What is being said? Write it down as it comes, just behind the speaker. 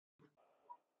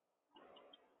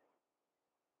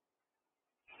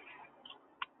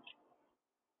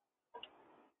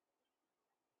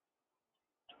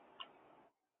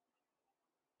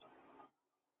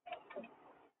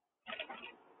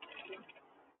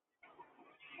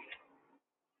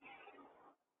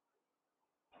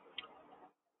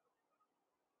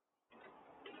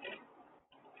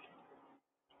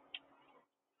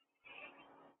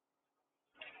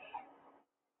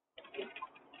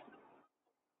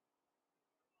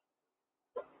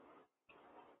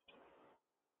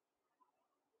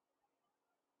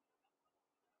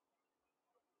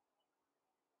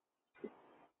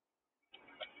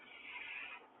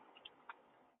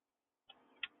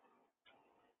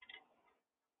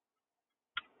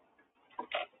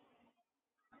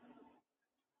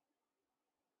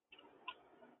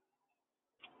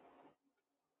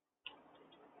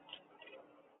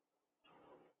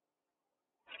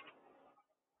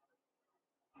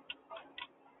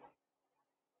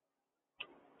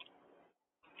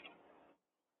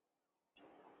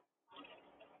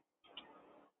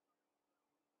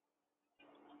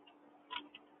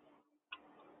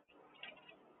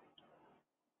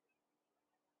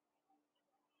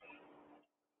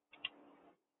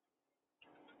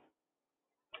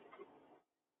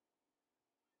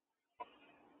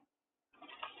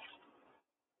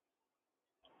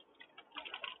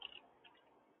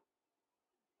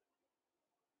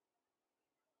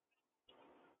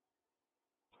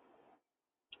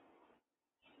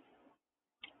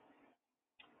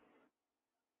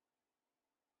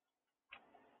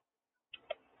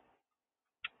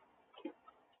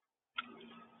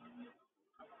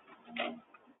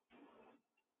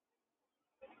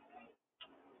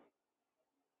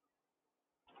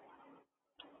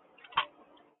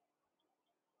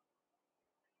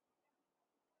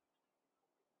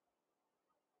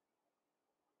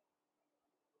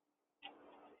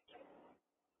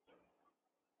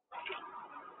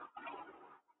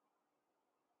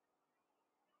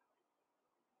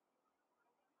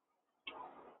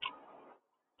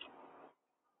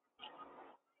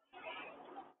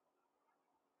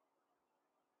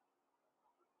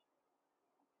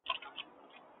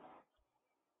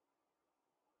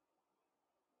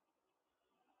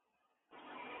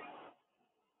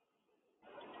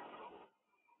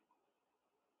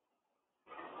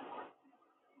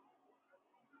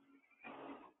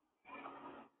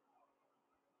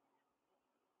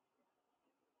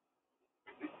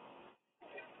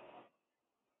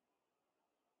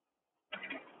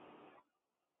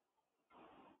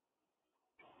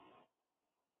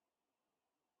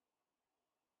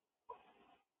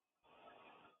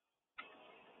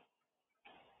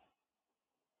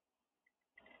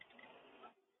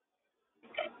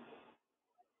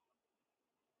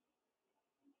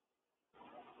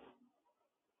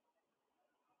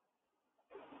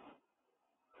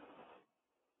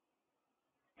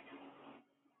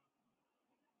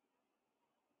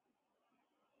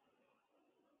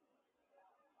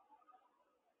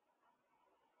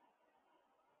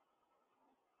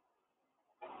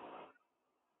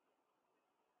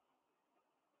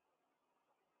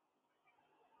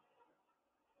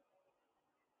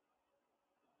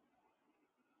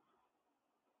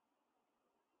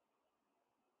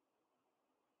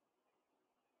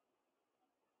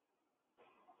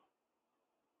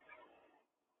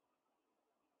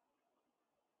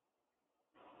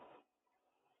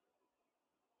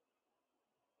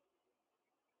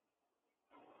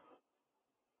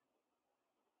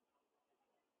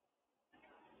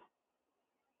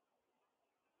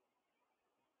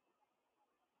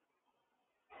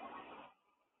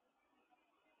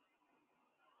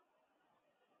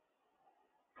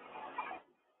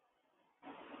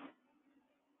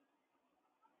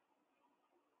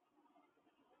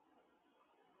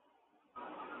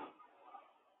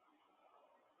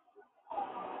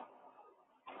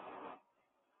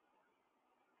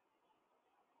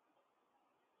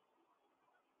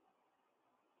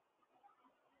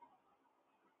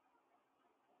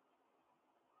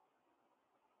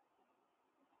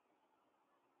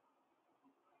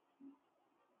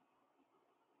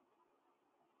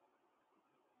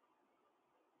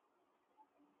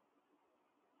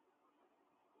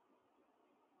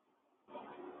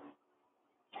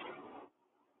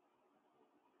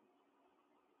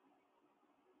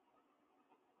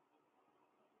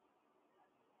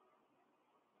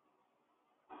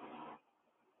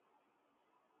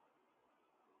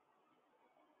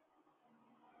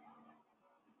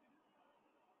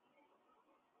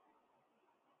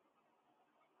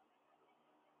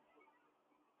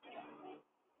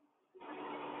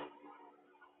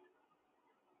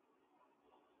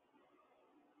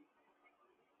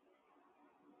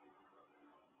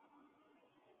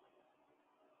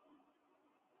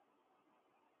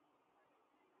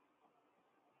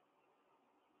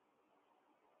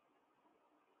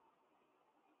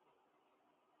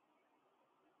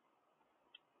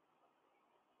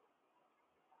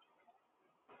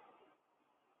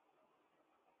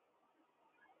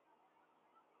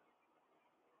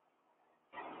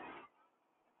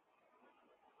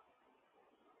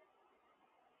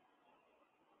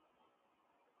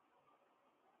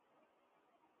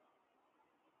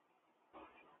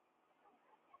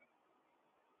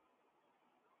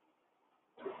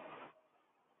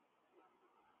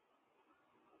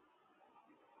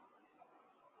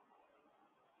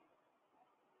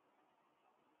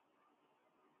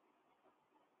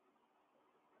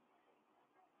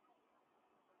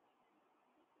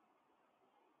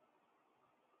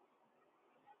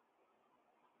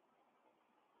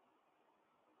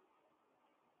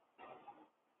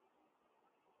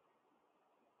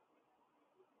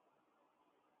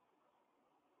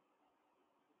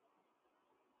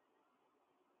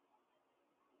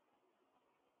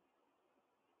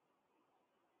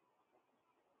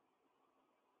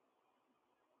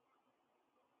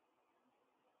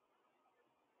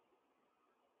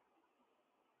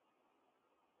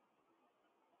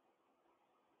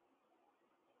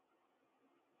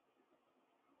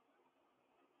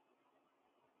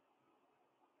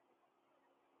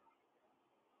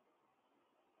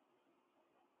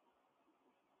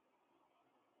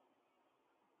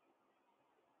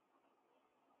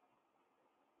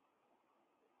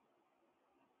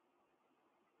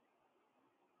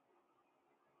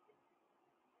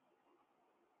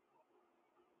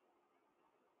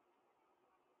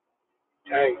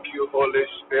Thank you, Holy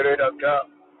Spirit of God.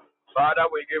 Father,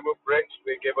 we give you praise,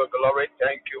 we give you glory.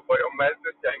 Thank you for your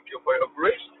mercy, thank you for your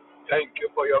grace, thank you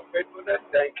for your faithfulness,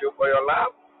 thank you for your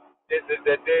love. This is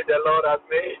the day the Lord has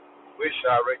made. We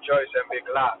shall rejoice and be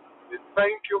glad. We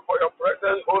thank you for your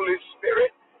presence, Holy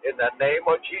Spirit, in the name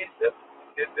of Jesus.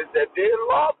 This is the day,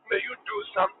 Lord, may you do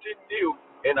something new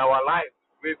in our life.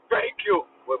 We thank you,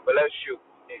 we bless you.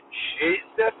 In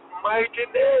Jesus' mighty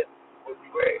name, we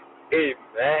pray.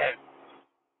 Amen.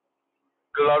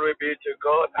 Glory be to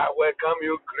God. I welcome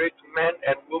you, great men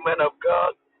and women of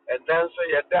God. And then so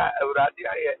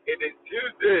it is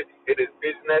Tuesday. It is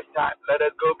business time. Let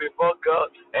us go before God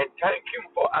and thank Him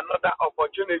for another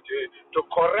opportunity to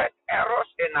correct errors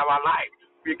in our life.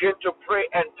 Begin to pray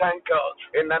and thank God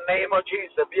in the name of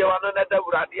Jesus.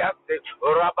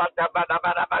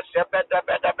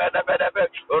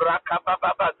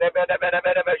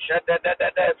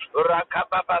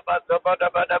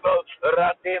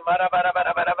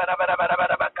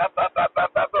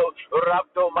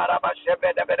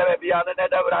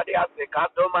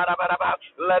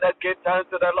 Let us give thanks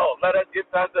to the Lord. Let us give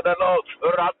thanks to the Lord.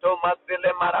 Rato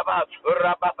masile maraba.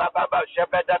 Rababa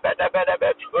shebede bede bede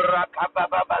bede.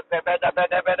 Rakababa sebede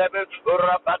bede bede bede.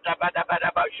 Rabada bede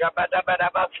bede bede. Shebede bede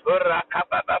bede.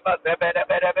 Rakababa sebede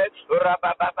bede bede.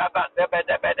 Rababa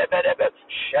sebede bede bede bede.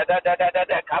 Shada da da da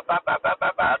da.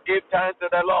 Kababa. Give thanks to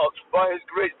the Lord for His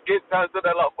grace. Give thanks to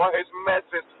the Lord for His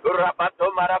mercy.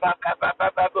 Rabato maraba kababa.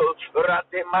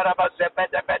 Rati maraba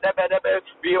sebede bede bede bede.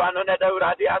 Biwanu ne da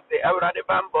uradi ase. Uradi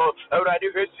bambo. Uradi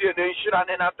hesi ne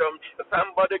shirane natum.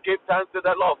 Somebody give thanks to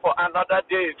the Lord for another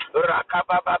day.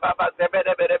 Rakababa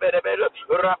sebede bede bede bede.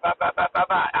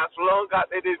 Rababa. As long as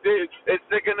it is day, it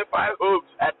signifies hope.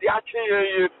 At the action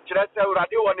you chirete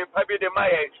uradi woni pabi de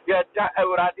maye. Yeta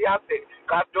uradi ase.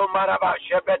 Kato maraba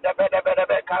sebede bede bede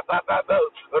bede kababa.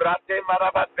 Rati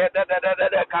maraba sebede bede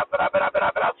bede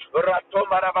kababa. Rato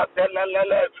maraba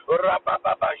selele.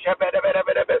 Rababa sebede bede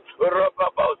bede bede.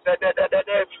 Rababa sebede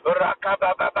bede.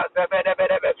 Rakababa sebede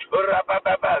bede bede.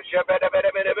 Rababa sebede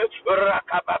bede bede.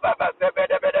 Rakababa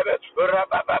sebede bede bede.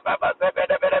 Rababa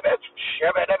sebede bede bede.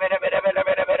 Sebede bede bede bede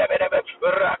bede bede bede.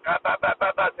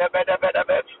 Rakababa sebede bede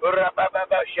bede.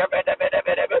 Rababa sebede bede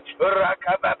bede bede.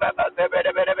 Rakababa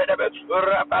sebede bede bede bede.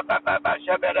 Rababa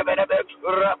sebede bede bede.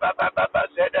 Rababa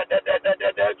sebede bede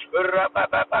bede.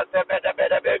 Rababa sebede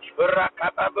bede bede.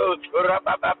 Rakababa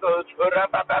Rababa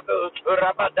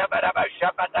Rababa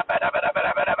Shabada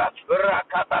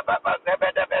Rakababa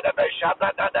sebede bede bede.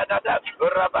 Shabada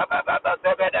Rababa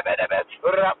sebede bede bede.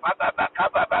 Rababa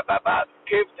kababa.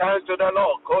 Give thanks to the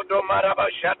Lord. Kodo maraba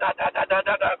shada da da da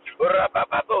da da.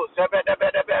 Rababa sebede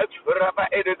bede bede. Rabba,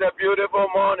 it is a beautiful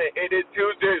morning. It is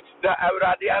Tuesday. The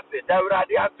Euradiasi,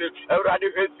 Euradi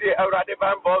Hisi, Euradi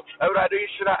Bambo, Euradi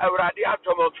Ishra, Euradi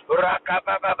Atomo,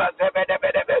 Rakababa sebede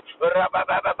bede bede.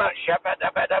 Rababa shabada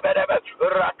bede bede bede.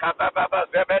 Rakababa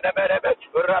sebede bede bede.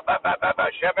 Rababa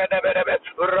shabada bede bede.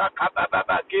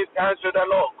 Rakababa, give thanks to the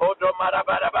Lord. Kodo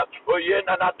maraba.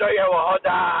 Oyena na toya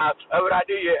hoda.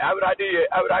 Euradi,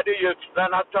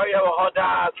 na toya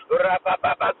hoda.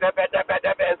 Rababa sebede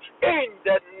bede bede. In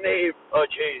the name of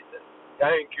Jesus.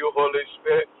 Thank you, Holy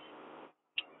Spirit.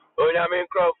 Onyamin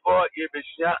for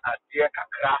Ibishia Adia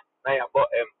Kakra, Nayabo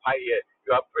Empire.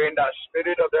 You are praying that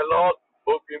Spirit of the Lord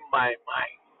open my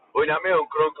mind. Onyamin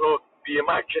Kronko, be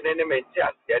imagining him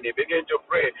and you begin to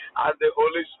pray as the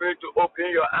Holy Spirit to open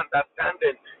your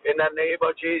understanding in the name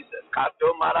of Jesus.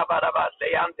 Kato Marabaraba,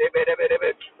 Sayante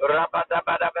Bedebe,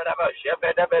 Rabadabadabadaba,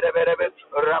 Shebedebedebe,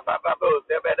 Rabababu,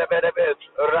 Zebedebedebe,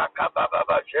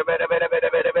 Rakababa,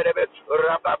 Shebedebedebe,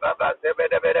 Rababa,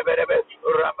 Zebedebedebe,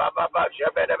 Rababa,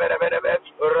 Shebedebedebe,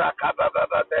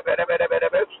 Rakababa,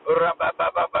 Zebedebedebe,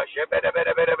 Rababa,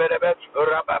 Shebedebedebe,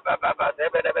 Rababa,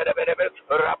 Zebedebedebe,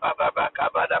 Rababa,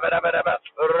 Kabadabadaba,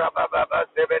 Rababa,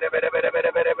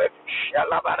 Zebedebedebe,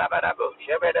 Shalabadabadabu,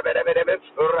 Shebedebedebe,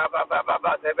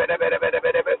 Rababa,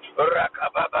 Zebedebedebe,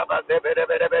 Rakababa,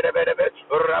 Zebedebedebe,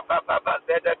 Rababa,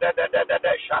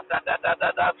 Zebedebedebe,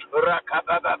 Shatadadada,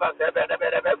 Rakababa,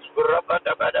 Zebedebedebe,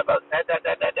 Rabadabadaba,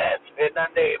 Zebedebedebe. In the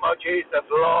name of Jesus,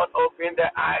 Lord, open the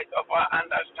eyes of our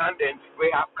understanding.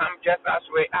 We have come just as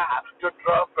we are to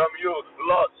draw from you.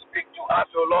 Lord, speak to us,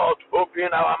 O Lord. Open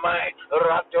our mind.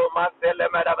 Rato Masele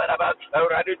Madabadaba,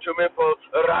 ready to me for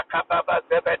Rakababa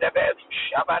Zebedebe,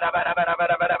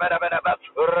 Shabadabadabadabadabadabadaba,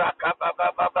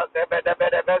 Rakababa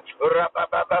Zebedebe,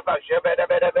 Rabababa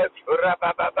Shebedebe,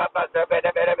 Rabababa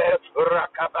Zebedebe,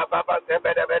 Rakababa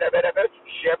Zebedebe,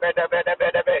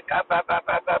 Shebedebe,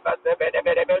 Kababa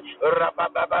Zebedebe,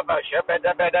 Rabababa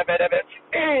Shebedebe,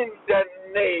 in the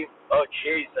name of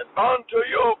Jesus. Unto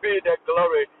you be the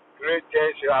glory. Great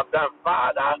things you have done.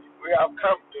 Father, we have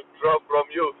come to draw from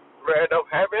you bread of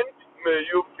heaven. May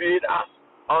you feed us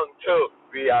until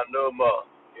we are no more.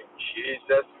 In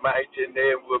Jesus' mighty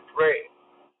name we pray.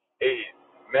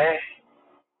 Amen.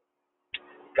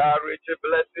 God richly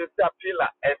bless you, Tapila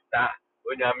Esther.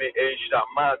 Unyami Aisha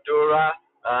Madura,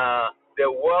 the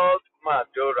world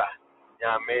Madura.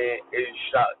 Nyami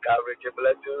Aisha, God richly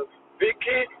bless you.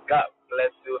 Vicky, God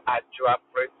bless you. Ajua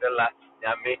Priscilla,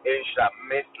 Nyami Aisha.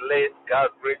 Miss Liz, God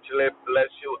richly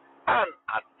bless you. And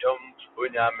Adam,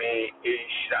 Unyami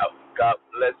Aisha, God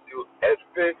bless you.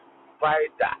 Every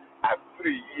fighter,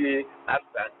 every year,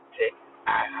 Asante,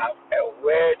 I have a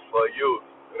word for you.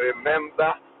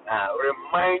 Remember,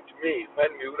 remind me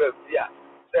when we were here.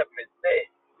 Let me say,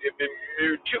 if the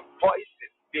mutual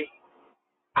voices be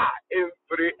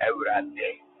every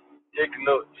day. Take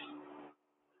note.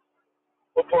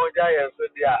 Upon giants, so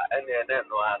they are and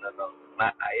no,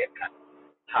 not I can.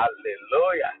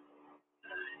 Hallelujah.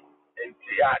 And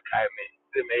see, I came in.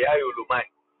 The Mayayuluman.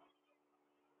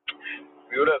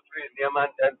 We were free near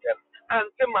man and them.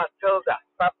 Auntie Matilda,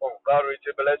 Papa, God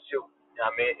richly bless you.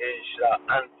 Yami Aisha,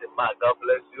 Auntie Ma, God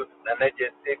bless you. Nana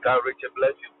Jesse, God richly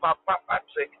bless you. Papa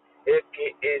Patrick,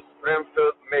 aka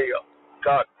Springfield Mayor,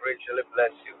 God richly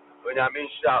bless you. Yami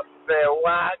Aisha,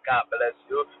 Sewa, God bless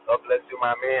you. God bless you,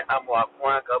 Mami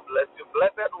Amwakwa, God bless you.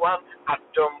 Blessed one,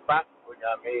 Atomba,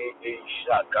 Yami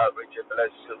Aisha, God richly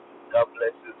bless you. God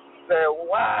bless you.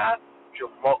 Sewa,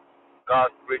 Jumo,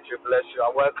 God richly bless you. I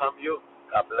welcome you.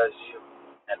 God bless you.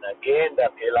 And again,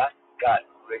 the pillar, God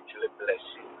richly bless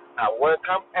you. I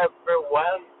welcome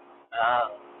everyone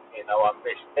in our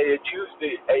midst. A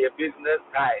Tuesday, a business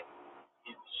time.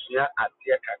 It's here at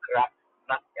the Kakra,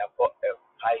 not for a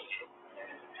fight.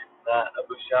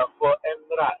 For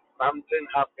Emra, something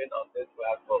happened on this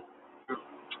platform.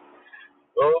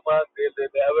 Oh, man,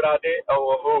 every day,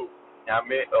 oh,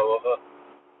 Yami, oh,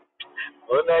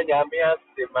 Ona Yami,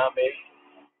 Simame,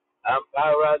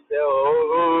 Ampara,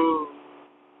 oh.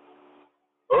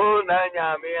 Oh,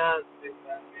 Nanyamia,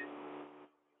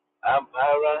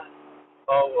 Ampara,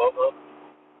 oh,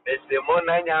 Mr.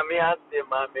 Mona Yamia,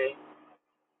 Mami,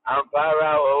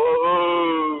 Ampara,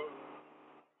 oh,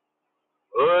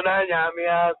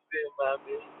 Nanyamia,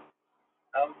 Mami,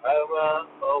 Ampara,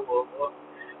 oh,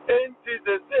 and to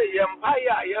say,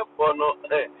 Empire, Yapono,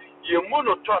 you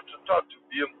mono talk to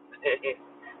you,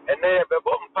 and they have a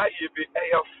bomb you be a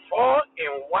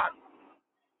 4-in-1.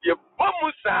 You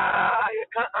bomusa, you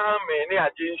can't amen,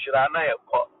 a jinshana,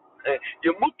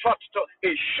 you move to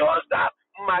it shows that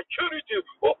maturity,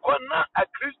 Okona, a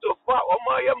Christopher, or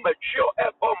my mature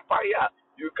empire,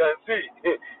 you can see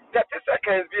 30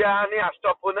 seconds behind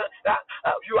stop on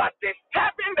you are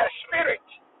disturbing the spirit.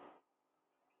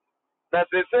 That's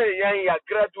they say, yeah,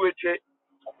 graduate,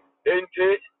 ain't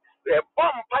it? The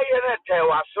vampire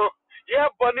tewaso. Yeah,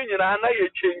 burning in an eye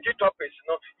change topics.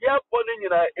 No, yeah, burning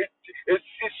in a it's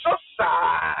so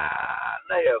sad.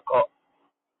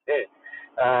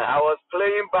 I was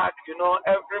playing back,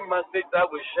 every message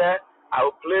that we share, I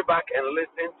will play back and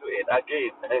listen to it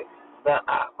again.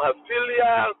 My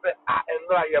filial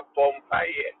and I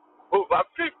vampire. Over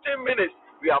 15 minutes,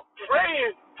 we are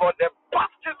praying for the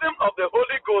baptism of the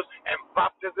Holy Ghost and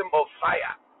baptism of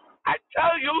fire. I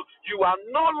tell you, you are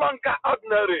no longer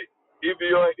ordinary. If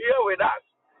you are here with us,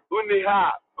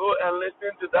 Uniha, go and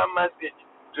listen to that message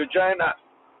to join us.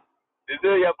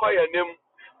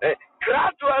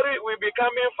 Gradually, we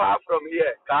becoming far from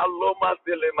here.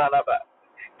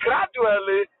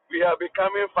 Gradually, we are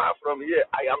becoming far from here.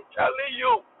 I am telling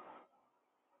you.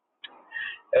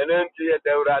 And then the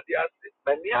radius,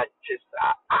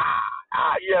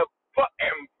 for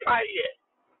empire.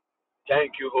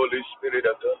 Thank you, Holy Spirit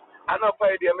of God. And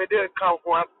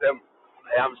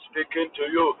I am speaking to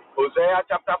you. Hosea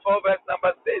chapter 4, verse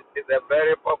number 6 is a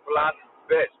very popular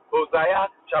verse.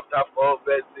 Hosea chapter 4,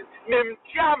 verse 6.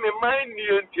 Nimtia me mind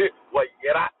wa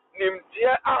yera.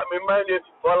 Nimtia me mind.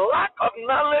 For lack of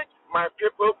knowledge, my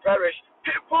people perish.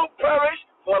 People perish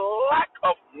for lack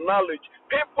of knowledge.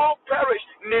 People perish.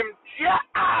 Nimtia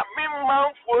me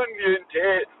mind for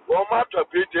niente. Oma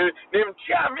topite.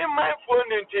 Nimtia me mind for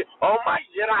niente. Oma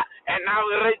yera. And I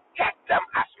will reject them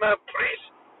as my priest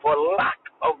for lack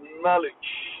of knowledge.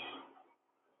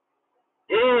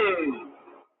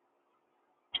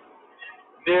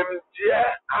 Nimtia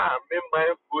me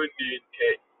mind for niente.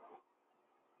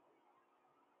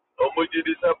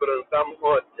 Omujidisa bransam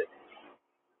hote.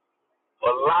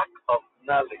 For lack of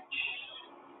knowledge,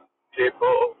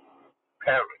 people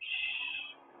perish.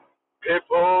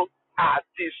 People are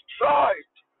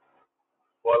destroyed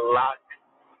for lack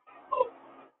of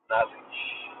knowledge.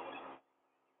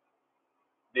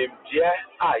 Dear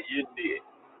are you dear?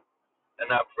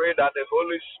 And I pray that the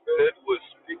Holy Spirit will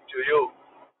speak to you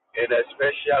in a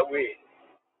special way.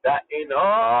 That in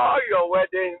all your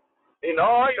wedding, in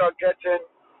all your getting,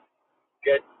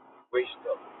 get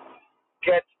wisdom,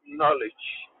 get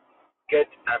knowledge, get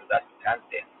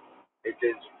understanding. It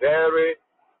is very,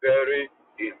 very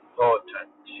important.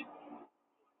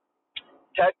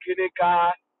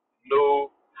 Technical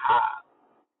know-how.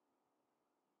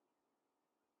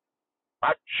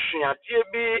 Atuadeɛ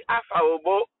bi afa wo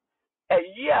bo a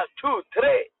year 2,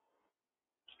 3.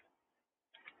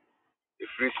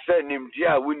 Ɛfiri sɛ nimdeɛ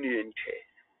a wonni nkyɛ.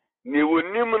 Ne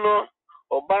wonim no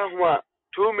ɔba ho a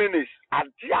 2 minutes.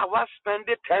 Ade a wa spend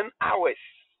 10 hours.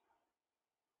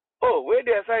 Oh, where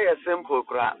they say a simple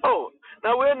cry. Oh,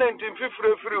 now we're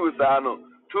 1953 with no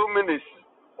 2 minutes.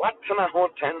 What can I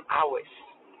hold 10 hours?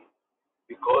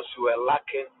 Because you are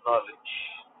lacking knowledge.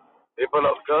 People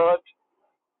of God,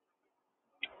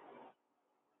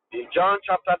 in John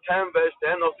chapter 10, verse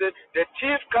 10, it says, the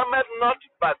thief cometh not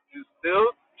but to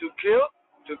steal, to kill,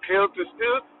 to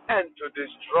steal, and to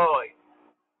destroy.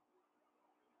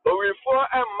 But before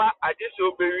Emma, I just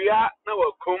oberia na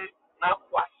wakum na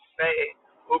wasay.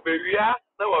 Oberia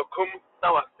na wakum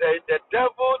na wasay. The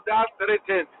devil does 3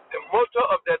 things. The motto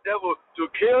of the devil to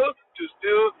kill, to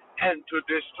steal, and to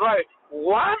destroy.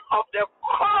 One of the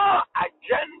core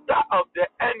agenda of the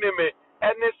enemy.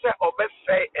 And it's the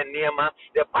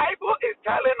Bible is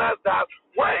telling us that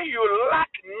when you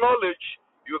lack knowledge,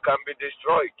 you can be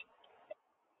destroyed.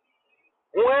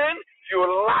 When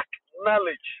you lack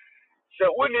knowledge,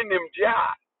 so when in him say,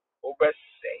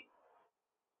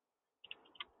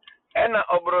 and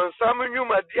obronsam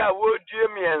nyuma dia wo die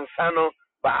miensa no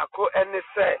baako ene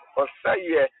se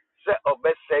osaye se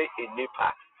obesay enipa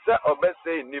se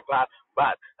obesay enipa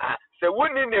but se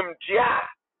woni nim dia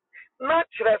na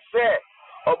kire se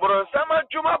obronsam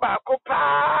adwuma baako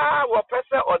pa wo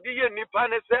pese odiye nipa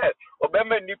ne se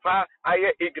obema nipa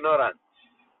aye ignorant.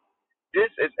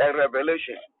 This is a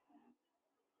revelation.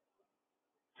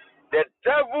 The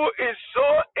devil is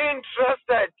so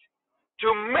interested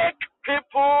to make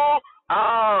people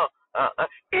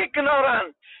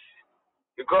ignorant.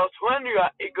 Because when you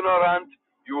are ignorant,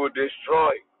 you will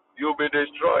destroy. You will be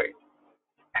destroyed.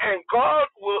 And God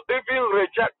will even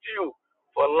reject you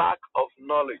for lack of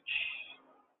knowledge.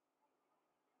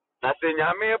 That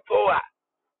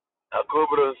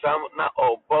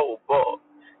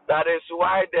is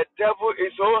why the devil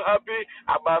is so happy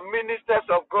about ministers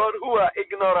of God who are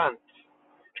ignorant.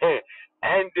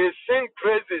 And they sing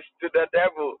praises to the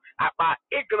devil about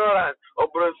ignorance.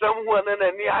 Obronsam who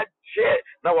anani aje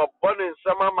na wabon in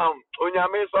some amount.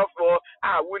 Onyame sofo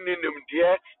winning him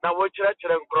dear na wo chire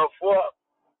nkrofo.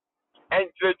 And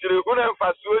chire hunu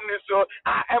mfaso ni so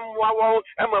emwa won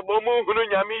emabomu hunu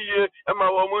nyame ye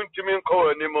emawomu ntimi nko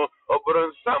animo.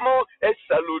 Obronsam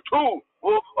salutu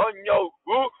wo onyo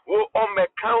wo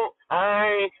omekan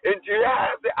ai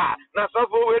entia na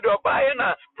sofo we do buy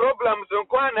na problems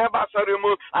nko na eba sori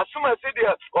mu asuma si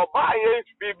de obaye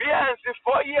bibiansi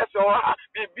 4 years or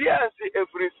bibiansi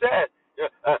every said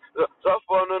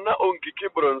sofo no na onkiki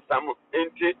bronsam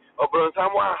enti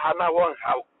obronsam ha na won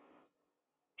how.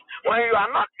 When you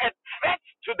are not a threat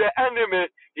to the enemy,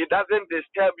 he doesn't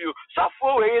disturb you.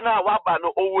 Sofo we na waba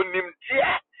no owunim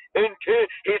tie enti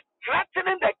he's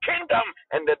threatening the kingdom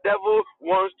and the devil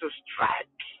wants to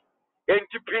strike.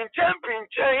 Enti pinchen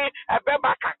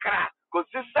ebeba kakra because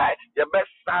this side you best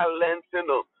silence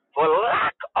for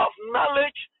lack of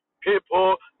knowledge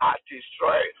people are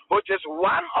destroyed, which is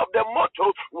one of the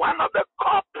motto, one of the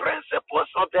core principles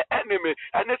of the enemy.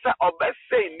 And it's a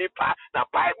obese nipa. The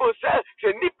Bible says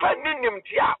nipa ninim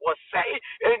dia was say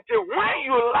until when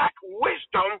you lack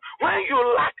wisdom, when you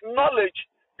lack knowledge,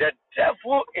 the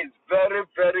devil is very,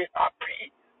 very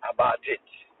happy about it.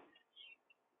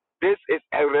 This is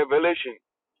a revelation.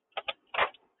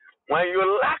 When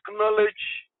you lack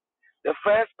knowledge, the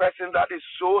first person that is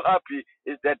so happy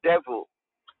is the devil,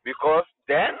 because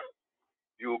then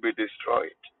you will be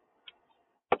destroyed.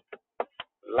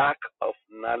 Lack of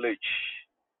knowledge,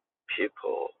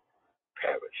 people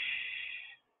perish.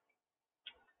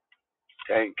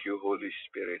 Thank you, Holy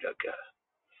Spirit of God.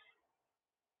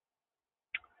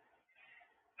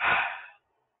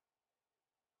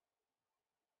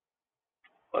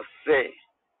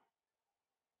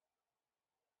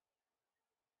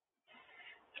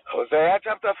 Hosea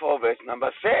chapter 4 verse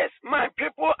number 6. My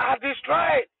people are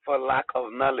destroyed for lack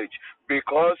of knowledge.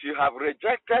 Because you have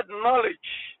rejected knowledge,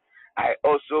 I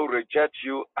also reject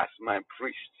you as my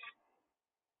priest.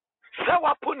 Sɛ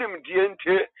wapo nimdeɛ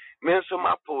nti me nso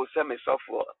mapo sɛ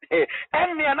mesɔfoɔ.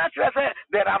 Ɛnneɛ na kyerɛ sɛ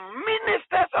there are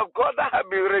ministers of God that have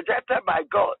been rejected by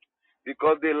God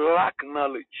because they lack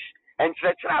knowledge. And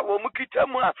kyerɛkyerɛ a wɔn kita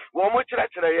mu a wɔn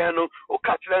kyerɛkyerɛ yɛn no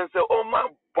woka kyerɛ sɛ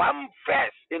ɔma one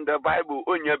verse in the Bible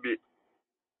onya bi.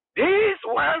 These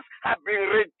ones have been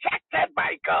rejected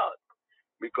by God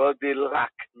because they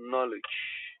lack knowledge.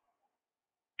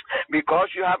 Because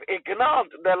you have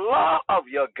ignored the law of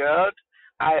your God,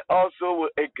 I also will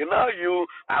ignore you.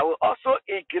 I will also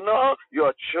ignore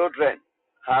your children.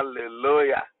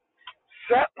 Hallelujah.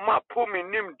 Set my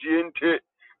puminim diente,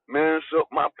 menso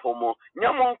my pomo.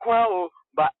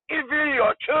 But even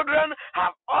your children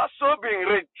have also been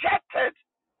rejected.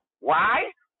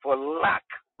 Why? For lack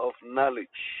of knowledge.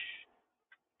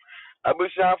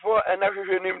 Abushafo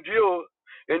enahwehwenim dio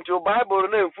into Bible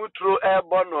na mfuturo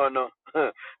ebono no.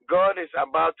 God is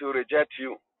about to reject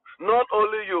you. Not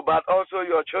only you, but also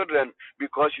your children,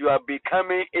 because you are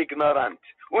becoming ignorant.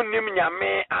 Unim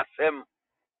nyame asem,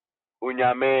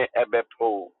 unyame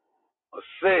ebepo.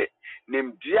 Ose,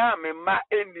 nimdia me ma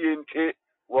endiente,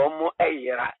 womo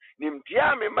eyera.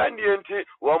 Nimdia me ma endiente,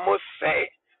 womo say.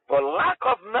 For lack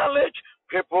of knowledge,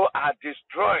 people are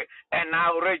destroyed. And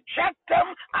I'll reject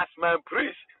them as my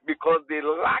priest because they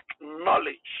lack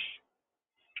knowledge.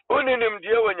 Uninim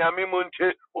die wanyame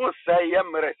munche o say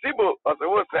yemre sibo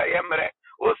o say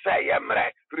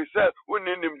yemre frisa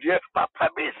uninim die papa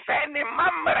be say ni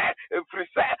mamre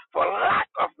frisa for lack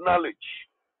of knowledge.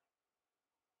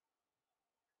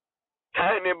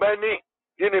 Tiny bunny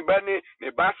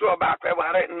ne baso ba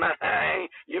kware na han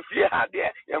yefie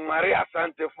hade yan mare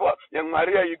asante fo yan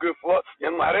mare yigo fo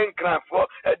yan mare nkran fo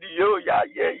edi yo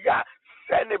ya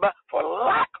seniba for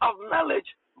lack of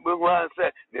knowledge. But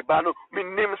said the bano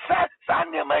minim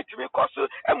sanya might be cause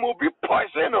and will be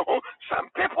poison. Some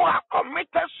people have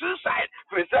committed suicide.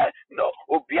 We said no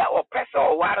obia or pesa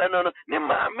or warren on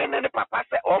Nima men and the papa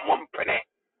said oh mom pene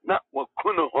not what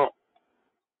kuno.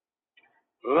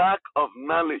 Lack of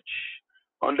knowledge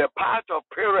on the part of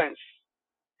parents.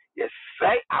 Yes,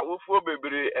 say I will for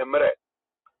baby emre.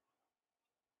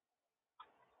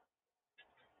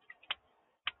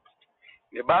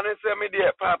 The banner send me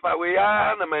dear papa, we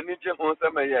are na manager on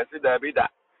some yes, Davida.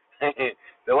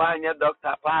 The one your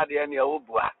doctor party and your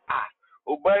ubwa.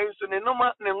 Obey so the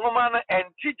woman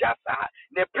and teachers are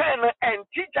the pen and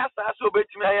teachers are so bet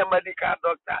me a medical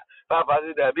doctor. Papa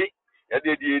Dabi,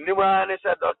 the new one is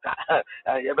a doctor.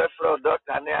 You better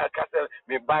doctor near castle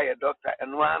me buy a doctor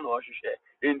and one or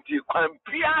share into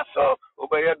Quampiaso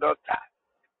obey a doctor.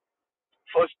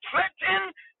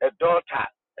 Frustrating a daughter,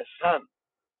 a son.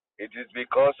 It is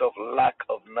because of lack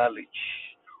of knowledge.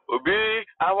 Obi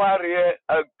aware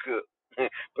agu.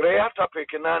 Prayer topic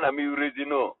na mi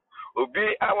original.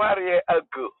 Obi aware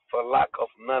agu for lack of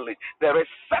knowledge. There is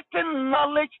certain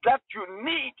knowledge that you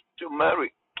need to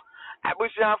marry.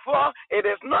 Abushafo, it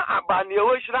is not about the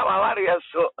oshra aware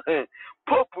so.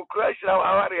 Popu krashra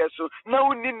aware so. Na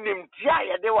uninim tia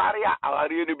ya de waria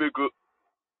aware ni bego.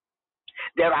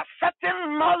 There are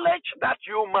certain knowledge that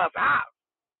you must have.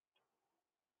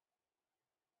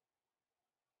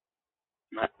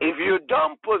 If you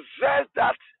don't possess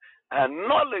that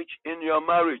knowledge in your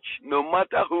marriage, no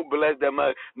matter who bless them,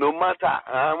 no matter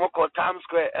moko Times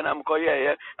Square and I'm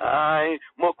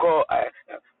moko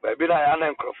baby I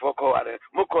am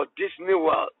moko Disney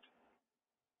World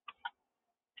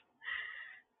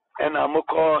and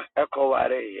moko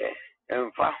ekoware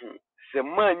and fahu se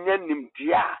manya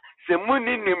nimdia se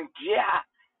muni nimdia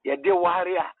ye de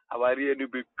waria aware no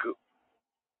beku.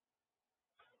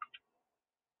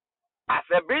 As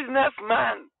a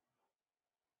businessman,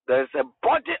 there is a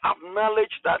body of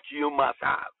knowledge that you must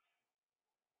have.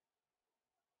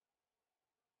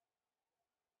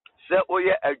 Se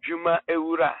oye ajuma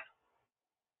eura.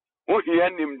 Oye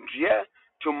nimdia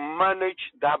to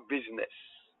manage that business.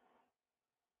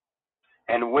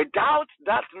 And without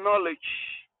that knowledge,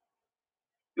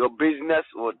 your business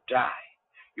will die.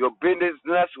 Your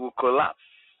business will collapse.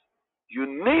 You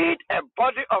need a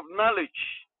body of knowledge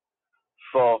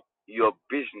for your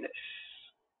business.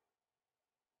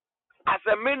 As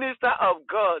a minister of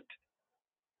God,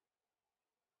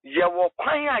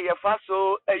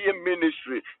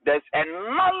 ministry, there's a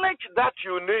knowledge that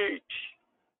you need.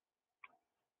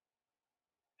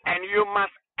 And you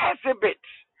must exhibit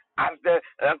as the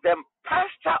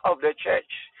pastor of the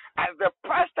church, as the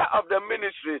pastor of the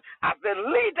ministry, as the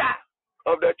leader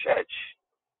of the church.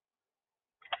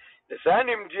 The son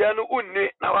Dianu Unni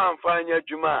now I'm finding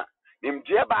Juma. The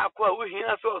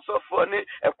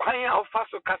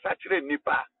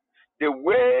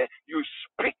way you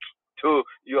speak to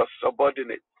your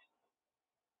subordinate.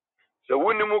 So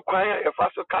wunimu kwanya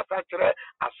yefaso kasa chere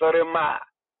asore ma.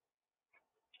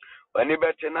 Wani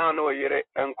beti na no yire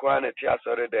enkwane ti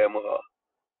asore demo ho.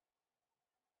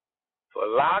 For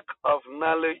lack of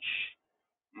knowledge,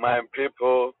 my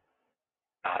people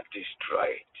are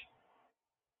destroyed.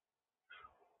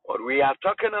 What we are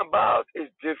talking about is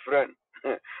different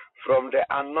from the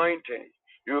anointing.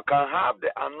 You can have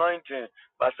the anointing,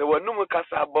 but say when you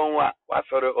kasa bonwa,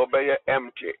 wasore obeye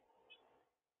empty.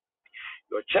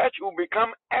 Your church will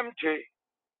become empty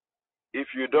if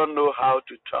you don't know how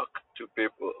to talk to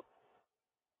people.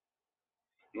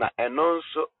 Na and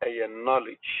also a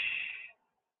knowledge.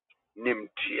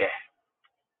 Nimtie.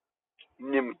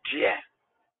 Nimtie.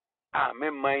 A me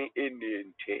man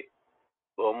eninte.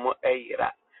 Omo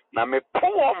eyira. Na me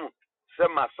poem se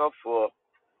masofo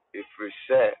ifri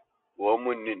se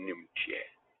womu ni nimtie.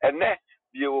 Ene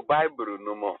biye Bible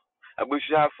no mo.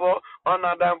 Abusiafo on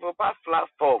Adamfo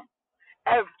platform.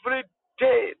 Every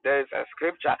day there is a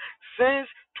scripture. Since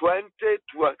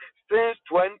 2012, since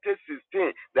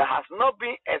 2016, there has not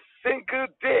been a single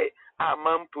day a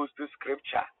man posted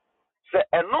scripture. Say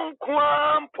enon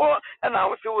kwampo and I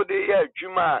will say what they hear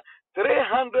Juma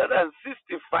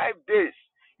 365 days.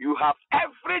 You have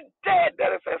every day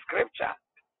there is a scripture.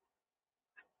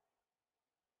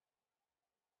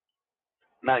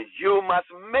 Now you must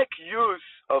make use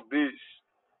of this.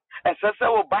 And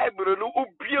so Bible no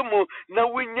ubiemu na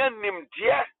winya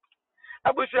nimdia.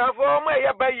 Abusiafo omo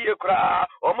ya baye kra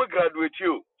omo graduate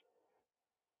you.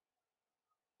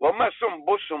 Omo som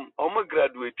bosom omo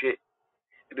graduate.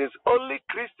 It is only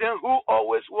Christians who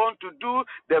always want to do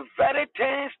the very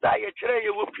things that you try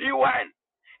you will be one.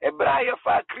 Ebraya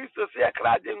fa Christo se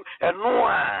krajem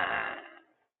enoa.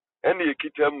 Eni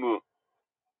kitamu.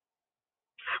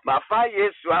 Ma fa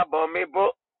Yesu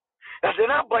abomebo.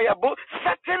 Azena boyabo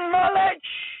certain knowledge.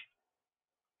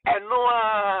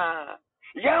 Enoa.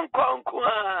 Yan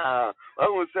konkwa.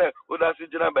 Awu se odasi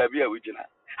jina baby a wujina.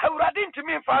 Awurade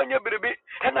ntimi mfa anya biribi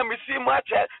na mesi mu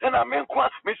ache na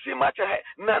menkwa mesi mu ache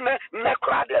na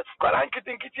krade kwara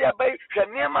nkitinkiti abai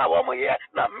hwane ma wo mo ye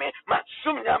na me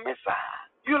masum nya mesa.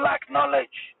 You lack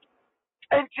knowledge.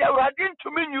 And awurade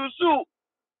ntimi nyusu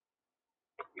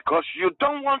because you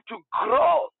don't want to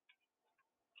grow.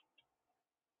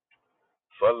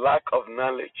 For lack of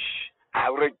knowledge, I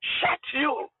reject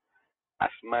you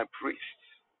as my priest.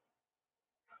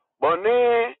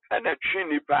 Bone and a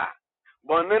trinipa.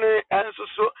 Bonene and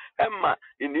so Emma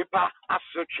inipa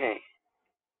asochen.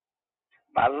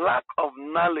 But lack of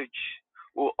knowledge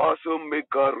will also make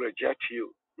God reject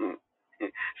you.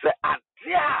 So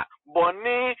adia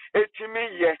bone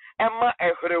etimi ye Emma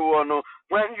ehrewono.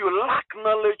 When you lack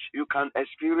knowledge, you can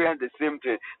experience the same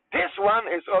thing. This one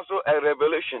is also a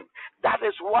revelation. That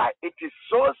is why it is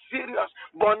so serious.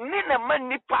 Bonine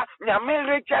manipa nyame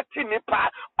reject nipa.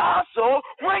 Also,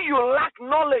 when you lack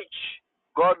knowledge,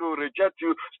 God will reject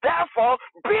you. Therefore,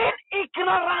 being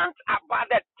ignorant about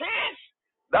the things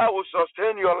that will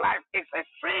sustain your life is a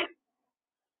sin.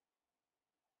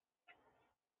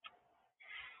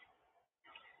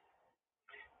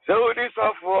 So this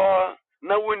of all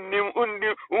now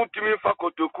untimi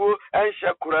fakotoku and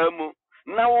shakuramu.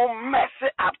 Now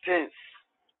messy up things.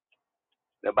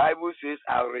 The Bible says,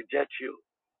 I'll reject you.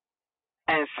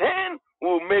 And sin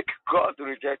will make God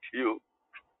reject you.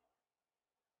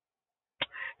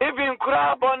 Even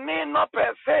Kuraboni not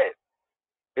per se.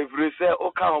 If we say,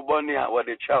 okay, Bonnie, what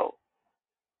the child.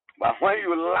 But when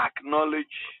you lack knowledge,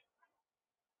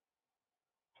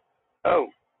 oh,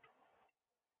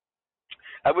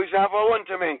 I wish I want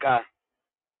to make a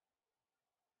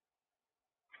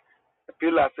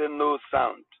pillar say no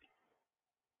sound.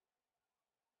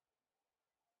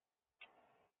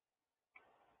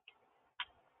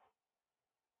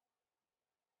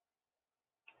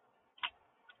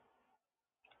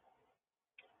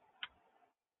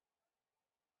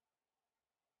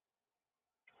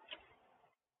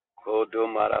 Kodo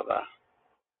Maraba.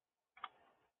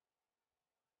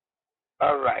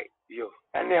 All right, you.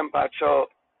 Any empacho,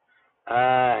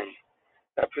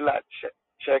 the pillar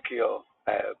check your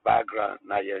background.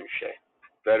 Na share.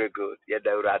 Very good. Yeah, the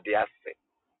radiase.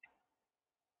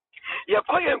 Yeah,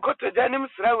 koye nkoto janim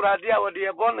sra radia wo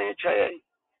de born in chaye.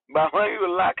 But when you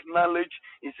lack knowledge,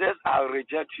 he says, I'll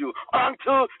reject you.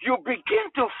 Until you begin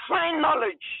to find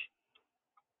knowledge,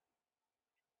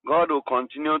 God will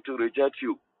continue to reject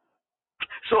you.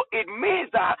 So it means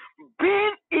that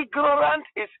being ignorant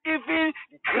is even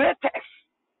greater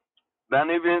than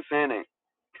even sinning.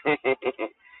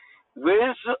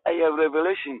 When so I have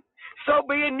revelation. So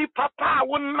be any papa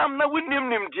wouldn't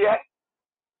nim dear.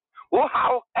 Oh,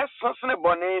 how essence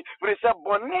bonnet, but it's a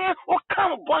bonnet, oh,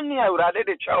 come bonnet, I rather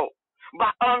the chow.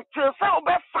 But until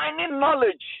we finding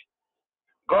knowledge,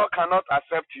 God cannot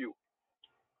accept you.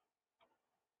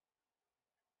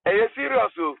 Are you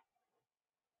serious?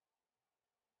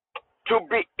 To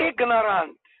be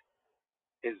ignorant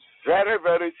is very,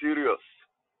 very serious.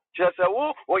 Just say,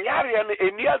 oh, yari and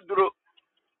eniadro.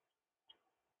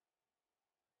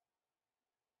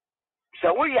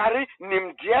 So we yari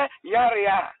nimdia yari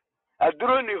ya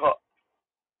adro ni ho.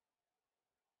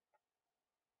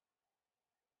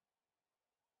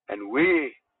 And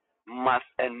we must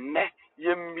ene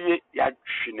yemie ya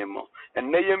chinemo.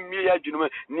 Ene yemie ya junemo.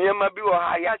 Niema bi wa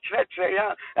ha ya chre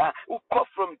ya. Uko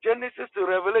from Genesis to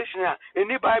Revelation ya.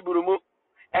 Eni Bible mo.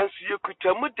 And so you could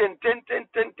tell me ten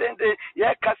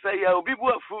ya kasa ya obi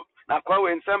bu afu. Na kwa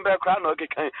we nsembe kwa na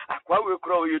okekan. Akwa we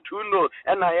kro you too know.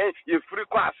 And I you free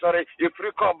kwa sorry, you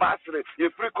free kwa basre, you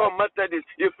free kwa Methodist,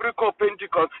 you free kwa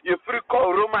Pentecost, you free kwa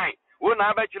Roman. You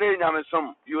lack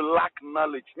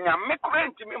knowledge.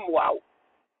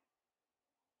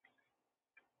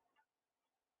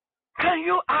 Can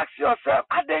you ask yourself,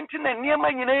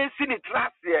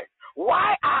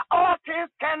 why are all things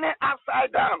turning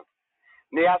upside down?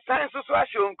 The science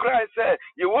social Christ said,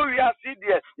 you will see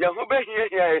there, you will be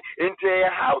here into a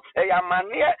house, a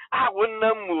mania, I will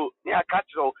know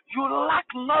you lack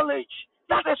knowledge.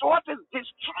 That is what is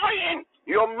destroying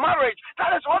your marriage.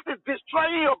 That is what is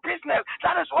destroying your business.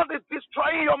 That is what is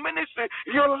destroying your ministry.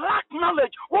 You lack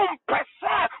knowledge.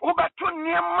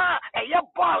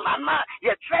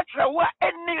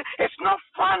 It's not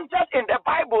founded in the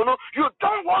Bible. No, you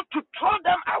don't want to throw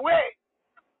them away.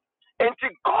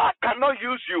 Until God cannot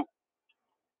use you.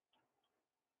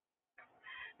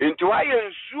 Into I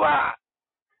ensure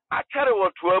I tell you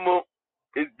what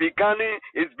is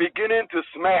beginning to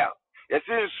smell.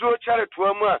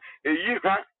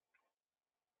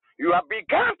 You have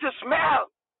begun to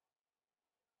smell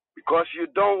because you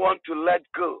don't want to let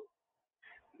go.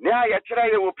 Now you try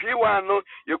to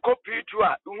you copy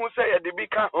to who say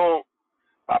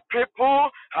but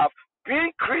people have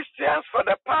been Christians for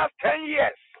the past 10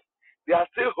 years. They are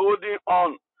still holding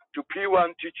on to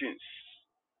P1 teachings.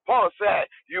 Paul said,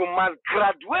 you must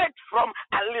graduate from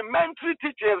elementary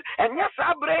teachings. And yes,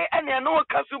 Abre and Yano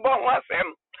Kasuba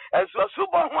Wasem. As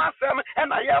Suba Wasem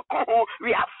and Ayakohu,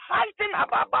 we are fighting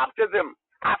about baptism.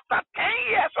 After 10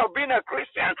 years of being a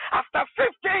Christian, after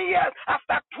 15 years,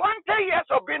 after 20 years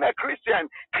of being a Christian,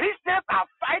 Christians are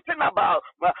fighting about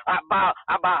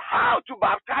how to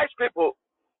baptize people.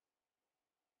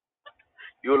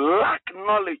 You lack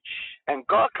knowledge, and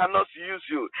God cannot use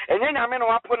you. And then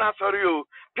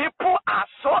people are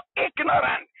so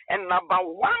ignorant, and number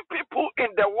one people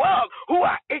in the world who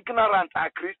are ignorant are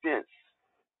Christians.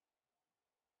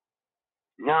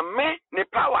 Nyame ne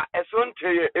power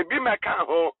esonte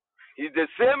ebimeka is the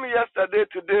same yesterday,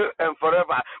 today, and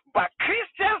forever. But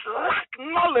Christians lack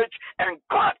knowledge, and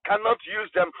God cannot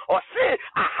use them. Or say,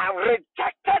 I have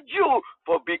rejected you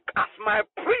as my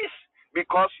priest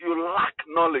because you lack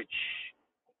knowledge.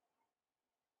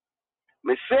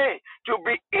 Me say, to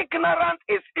be ignorant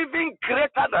is even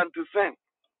greater than to sin.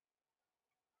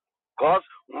 Because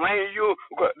when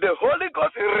the Holy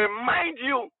Ghost remind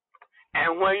you,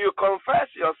 and when you confess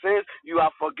your sins, you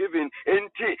are forgiven.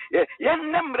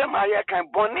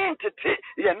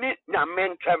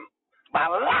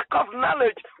 But lack of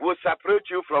knowledge will separate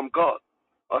you from God.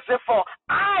 Or say, for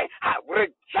I have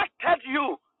rejected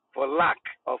you for lack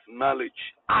of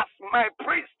knowledge as my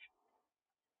priest.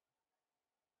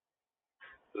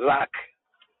 Lack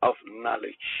of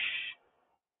knowledge.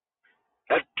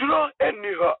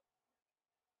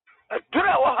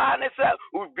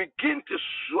 We begin to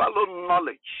swallow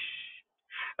knowledge.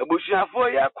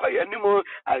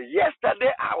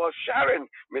 Yesterday I was sharing,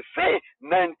 me say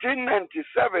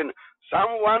 1997,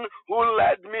 someone who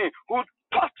led me, who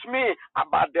taught me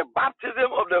about the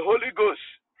baptism of the Holy Ghost.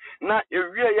 Now,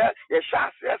 the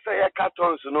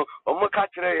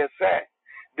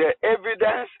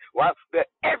evidence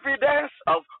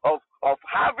of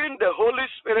having the Holy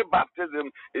Spirit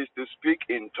baptism is to speak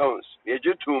in tongues.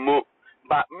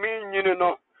 But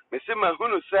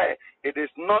say it is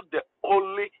not the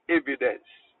only evidence.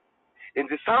 In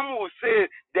the some will say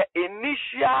the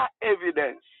initial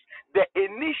evidence. The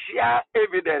initial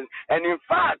evidence. And in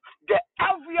fact, the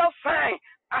obvious sign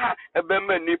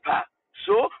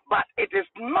so, but it is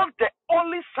not the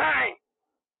only sign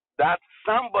that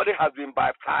somebody has been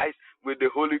baptized with the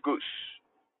Holy Ghost.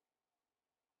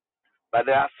 But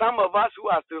there are some of us who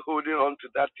are still holding on to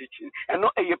that teaching. And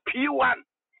not a P1.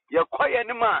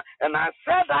 And I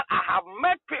said that I have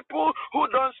met people who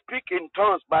don't speak in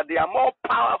tongues, but they are more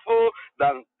powerful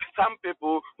than some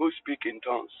people who speak in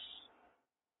tongues.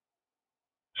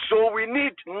 So we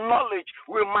need knowledge.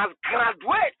 We must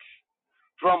graduate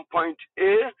from point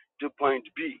A to point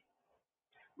B.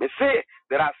 Me say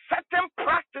there are certain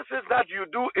practices that you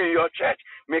do in your church.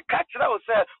 Me catch that will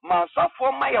say, man, so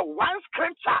for my one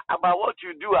scripture about what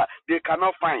you do, they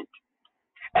cannot find.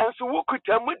 And so who could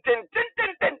tell me you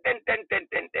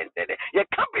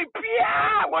can't be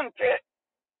Pia one day.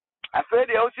 I said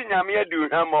the also do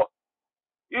more.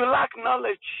 You lack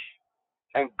knowledge.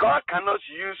 And God cannot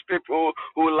use people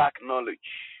who lack knowledge.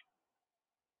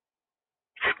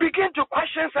 Begin to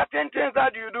question certain things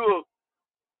that you do.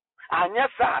 And yes,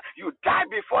 sir, you die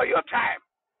before your time.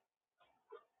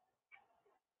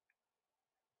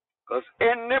 Because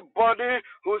anybody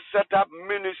who set up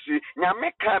ministry,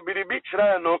 nyame can be the big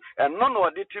no, and none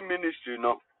of the ministry,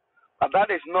 no. But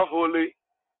that is not holy.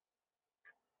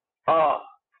 Oh.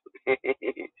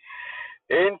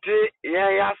 There's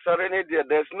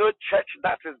no church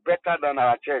that is better than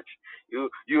our church. You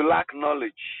lack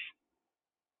knowledge.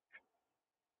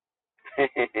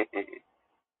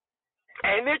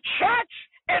 Any church,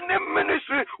 any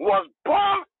ministry was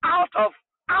born out of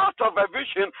a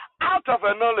vision, out of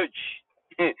a knowledge.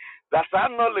 That's our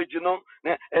knowledge, you know.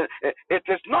 It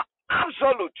is not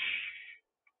absolute.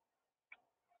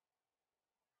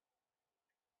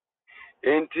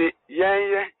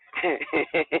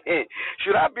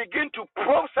 Should I begin to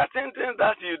probe certain things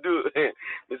that you do?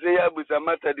 You say, yeah, but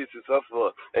matter this is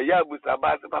awful. Yeah, but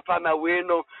Papa na we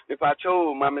know if I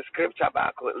show my scripture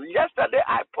back. Yesterday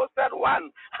I posted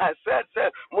one. I said,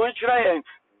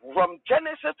 from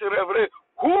Genesis to Revelation,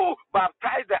 who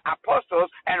baptized the apostles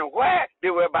and where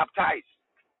they were baptized?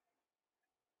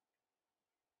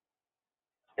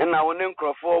 And I want to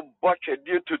for butch a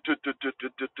deal to.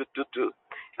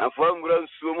 And from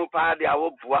Sumu Party, I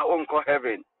will go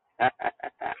heaven.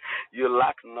 You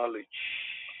lack knowledge.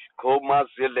 Koma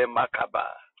Zile Makaba.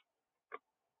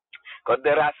 Because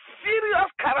there are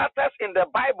serious characters in the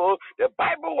Bible. The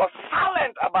Bible was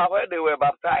silent about where they were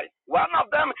baptized. One of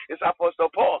them is Apostle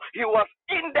Paul. He was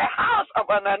in the house of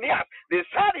Ananias. They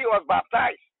said he was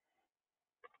baptized.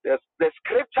 The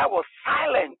scripture was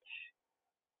silent.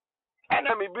 And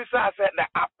Bisa said the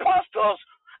apostles,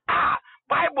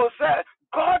 Bible said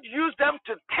God used them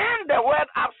to turn the word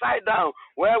upside down.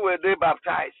 Where were they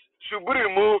baptized?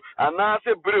 Subrimu,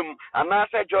 Anase Brim,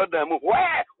 Anase Jordan.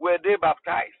 Where were they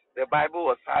baptized? The Bible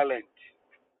was silent.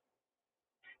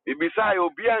 Bisa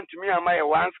obian to me am I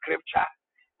one scripture.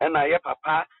 And I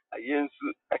papa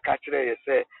Yensu Ekachire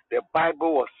say the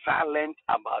Bible was silent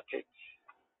about it.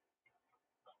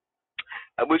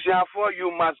 Therefore, you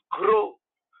must grow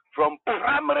from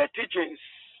primary teachings.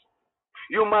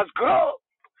 You must grow.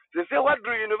 They say, what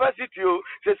do university?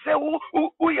 They say, who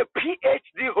a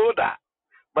PhD holder?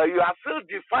 But you are still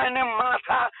defining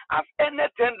matter as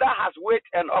anything that has weight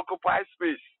and occupies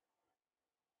space.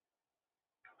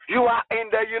 You are in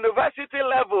the university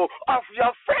level of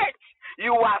your faith.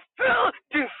 You are still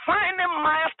defining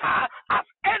matter as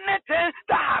anything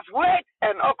that has weight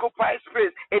and occupies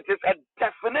space. It is a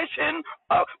definition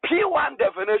of P1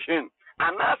 definition.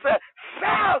 And that's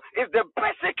cell is the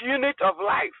basic unit of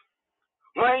life.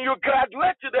 When you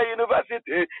graduate to the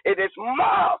university, it is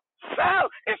more. Cell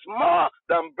is more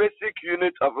than basic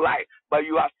unit of life, but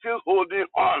you are still holding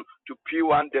on to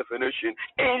P1 definition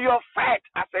in your faith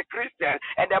as a Christian.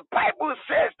 And the Bible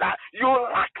says that you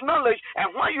lack knowledge,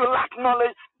 and when you lack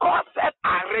knowledge, God said,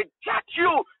 I reject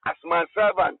you as my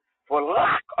servant for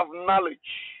lack of knowledge.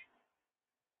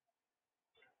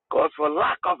 Because for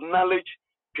lack of knowledge,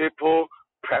 people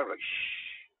perish.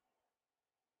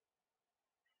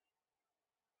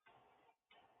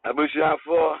 Abushia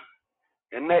for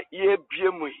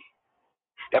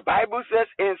the Bible says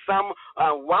in Psalm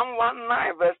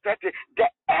 119 verse 30, the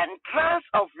entrance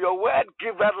of your word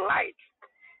giveth light.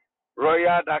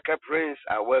 Royal Daka Prince,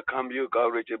 I welcome you. God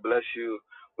richly bless you.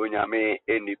 Unyame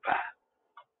Enipa.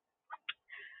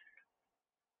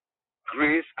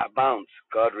 Grace abounds.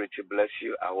 God richly bless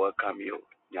you. I welcome you.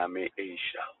 Nyame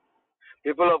Aisha.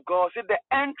 People of God, see the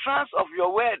entrance of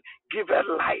your word giveth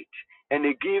light. And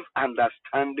it gives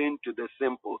understanding to the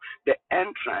simple. The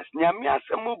entrance. Nyamia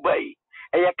semubai.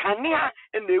 Eya kania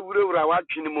ene wura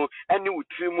watwinimu ene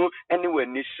utrimu ene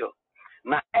wanisho.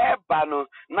 Na ebano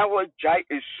na wajai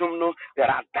esumno.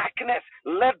 There are darkness.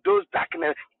 Let those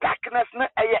darkness na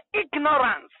eya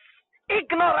ignorance.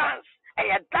 Ignorance. A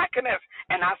darkness,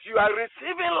 and as you are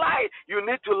receiving light, you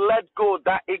need to let go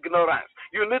that ignorance.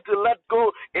 You need to let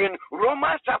go in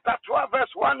Romans chapter 12,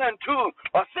 verse 1 and 2.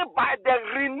 Or say, by the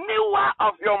renewal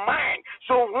of your mind.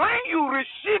 So when you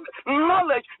receive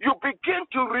knowledge, you begin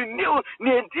to renew.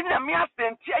 And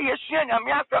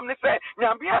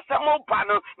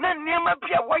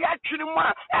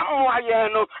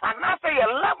I say a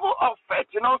level of faith,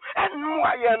 you know, and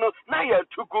now you're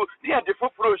too good, near the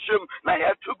froshim, now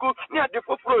you're too good, near the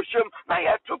froshim, now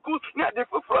you're too good, near the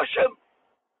froshim.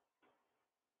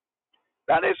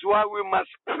 That is why we must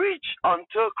preach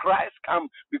until Christ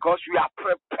comes, because we are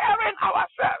preparing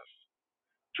ourselves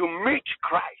to meet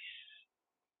Christ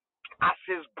as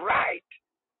his bride.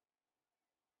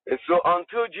 And so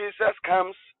until Jesus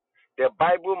comes, the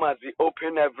Bible must be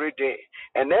open every day.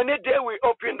 And any day we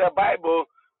open the Bible,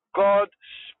 God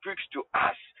speaks to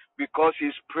us because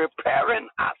he's preparing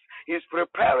us. He's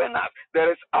preparing us.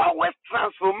 There is always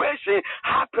transformation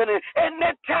happening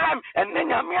anytime. And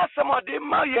then some of them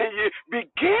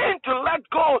begin to let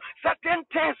go. Certain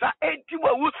things are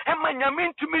anti-woo. And man, you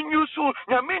mean to me new soon.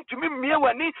 You mean to me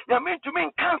miwani. You mean to me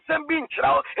cancer being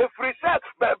child. If we say,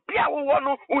 but be a one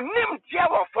who named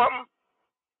Java from.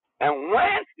 And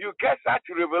when you get such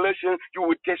revelation, you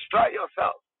will destroy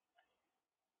yourself.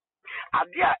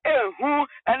 Adia who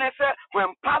and I say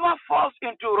when power falls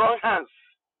into wrong hands.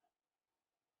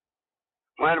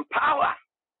 When power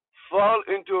falls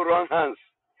into wrong hands,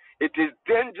 it is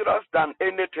dangerous than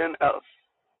anything else.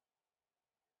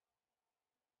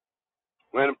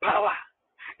 When power,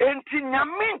 anything you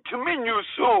mean to me, you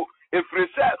so if we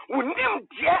say, we name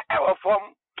dear our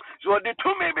form, so the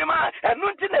two may be mine, and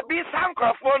nothing to be sank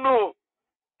for no.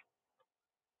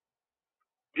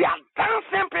 They are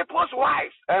dancing people's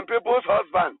wives and people's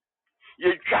husbands.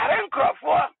 You can't cry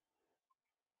for.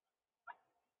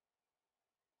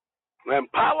 When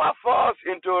power falls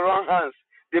into wrong hands,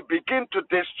 they begin to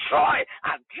destroy.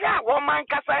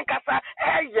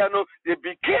 They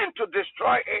begin to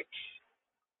destroy it.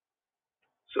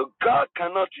 So God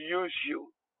cannot use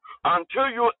you until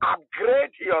you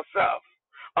upgrade yourself.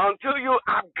 Until you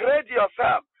upgrade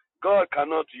yourself, God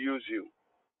cannot use you.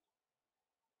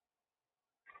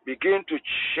 Begin to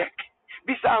check.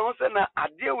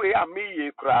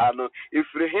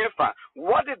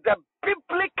 What is the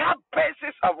biblical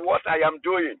basis of what I am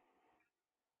doing?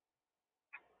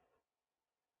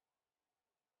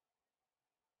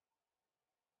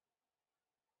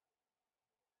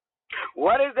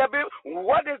 What is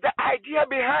the idea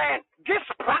behind this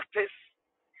practice?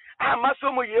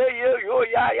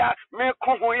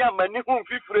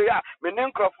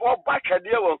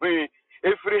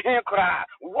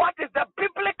 What is the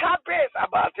biblical base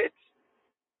about it?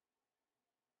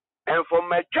 And for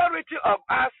majority of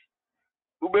us,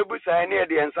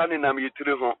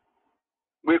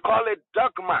 we call it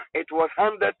dogma. It was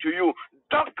handed to you.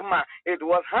 Dogma, it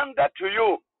was handed to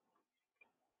you.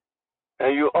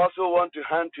 And you also want to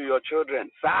hand to your children.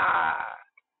 Sir,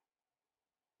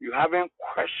 you haven't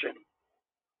questioned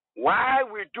why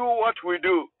we do what we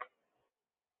do.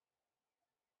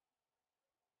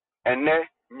 And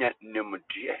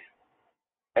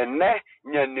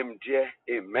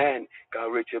amen.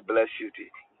 God Richard bless you.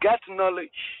 Get knowledge.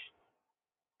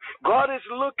 God is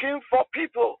looking for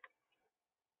people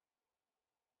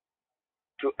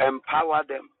to empower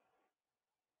them.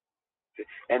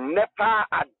 And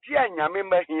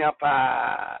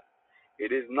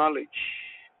it is knowledge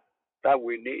that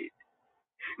we need.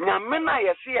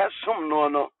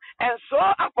 And so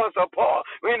Apostle Paul,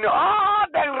 in all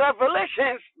the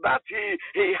revelations that he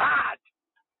had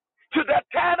to the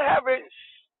third heavens,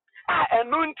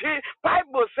 and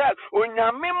Bible says,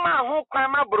 Unyamima who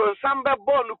kwama bronsamba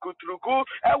bonu kutruku,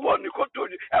 ewa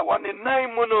nikotoji, ewa ni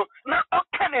naimuno, na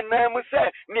okane naimu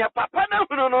say, ni papa na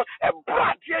hunono,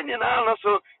 brati ni na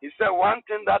so. He said, one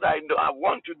thing that I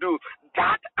want to do,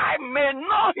 that I may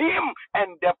know him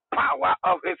and the power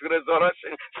of his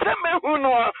resurrection. Seme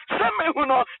huno,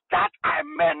 that I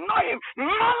may know him,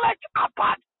 knowledge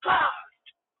about God.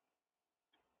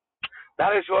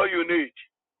 That is all you need.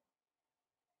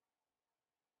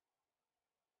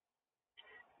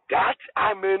 That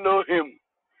I may know him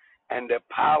and the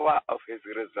power of his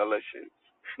resurrection.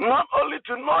 Not only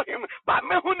to know him, but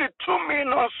not only to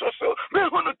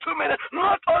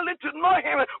know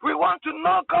him, we want to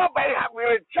know God, but we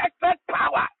rejected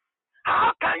power.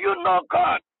 How can you know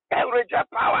God and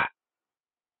reject power?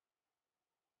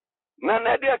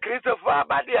 Nanadia Christopher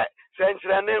Badia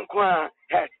Central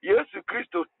Yesu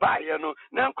Christo Bayano,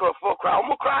 Nanko for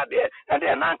Crowd there, and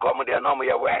then Nanko their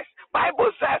normal west.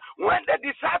 Bible said when the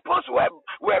disciples were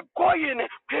going,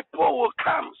 people will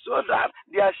come so that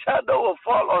their shadow will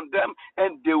fall on them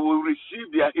and they will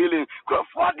receive their healing.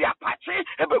 For their party,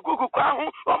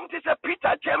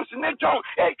 Peter, James, and John,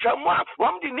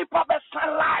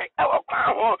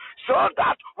 so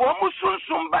that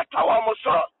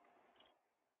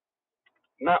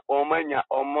omanya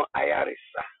omo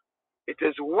ayaresa. It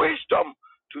is wisdom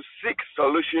to seek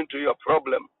solution to your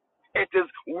problem. It is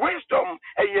wisdom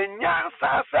a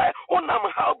yenyansa say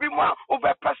unam how be more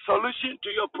over solution to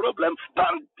your problem.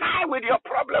 Don't die with your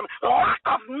problem. Lack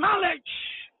of knowledge.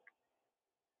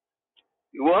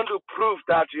 You want to prove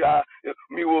that you are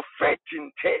me will faith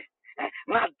in te.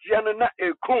 Na diana na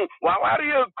eku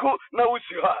wawari eku na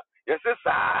usiha. Yes,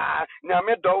 sir.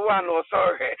 Nyame dowa no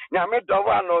sorry. Nyame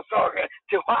dowa no sorry.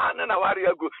 Tehwana na wari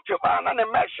egu. Tehwana na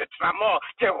meshe tramo.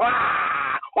 Tehwa.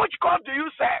 Which God do you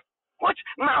serve? Which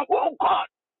now who God?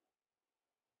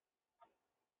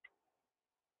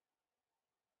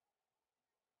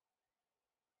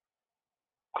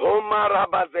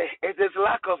 Komarabaze. It is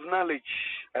lack of knowledge.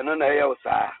 And on a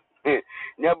yosa.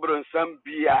 Nyabron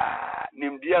sambia.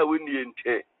 Nimdia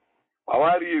winiente.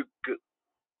 Wawari egu.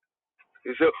 He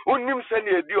said, Unim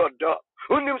sani edi odo.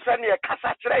 Unim sani e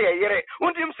kasachire ye yere.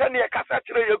 Unim sani e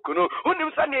kasachire ye kunu.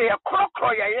 Unim sani e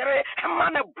krokro ye yere.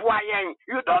 Emane buayen.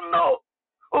 You don't know.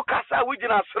 Ukasa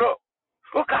wijina sro.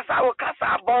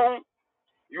 Ukasa bon.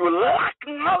 You lack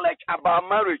knowledge about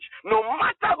marriage. No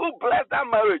matter who bless that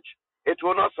marriage, it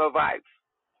will not survive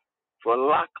for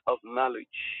lack of knowledge.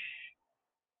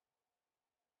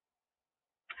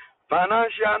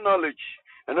 Financial knowledge.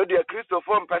 I know the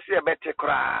Christopher better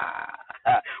cry.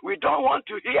 We don't want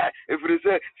to hear if we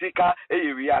say Sika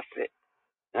Eyriase.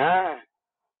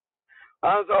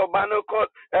 As Obano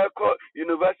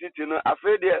University, no,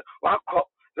 afraid wako,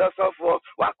 that's all for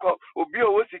wako,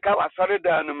 Ubio Sika was sorry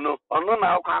down, no, or no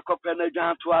now, Kako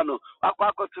Penajan Tuano,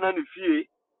 Wako Tunani Fee.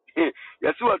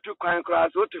 Yes, you are too kind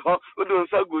class, what you don't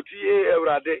so good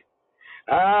every day.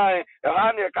 Aye, a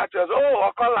honey catchers, oh,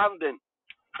 Oko London.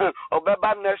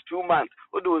 Obeba next 2 months,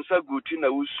 we do so good in the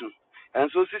Usu, and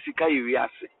so Sika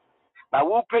Yase. But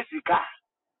who pay Sika?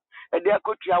 And they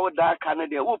could travel that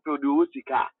Canada, who produce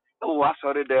Sika. Oh, was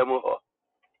sorry, demo.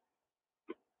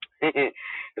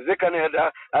 They can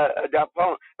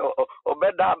Japan,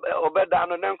 Obeda,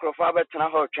 and Uncle Faber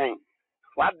Tanaho chain.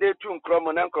 What they two Crom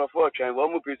and Uncle for chain,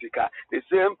 one more Sika. The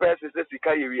same person says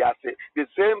Sika Yase, the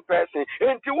same person.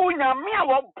 And to Unya Mia,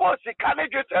 one bossy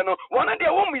Canada, one of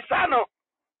their women, Sano.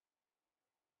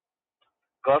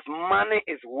 Because money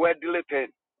is worldly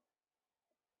thing.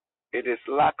 It is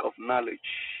lack of knowledge.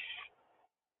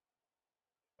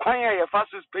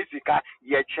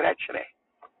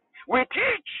 We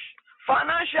teach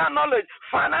financial knowledge,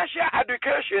 financial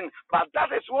education, but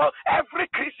that is what every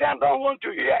Christian don't want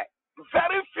to hear.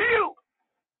 Very few.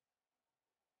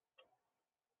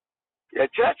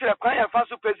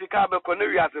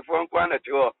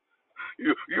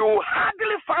 You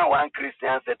hardly find one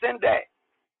Christian sitting there.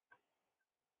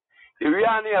 We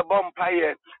are near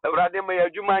Bompire, a Radimia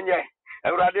Jumanya, a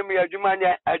Radimia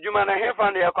Jumanya, a Jumana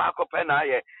Hefania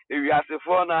Quacopenaye, if you ask the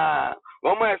phone,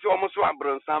 one more is almost one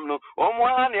bron samno,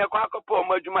 one near Quacopo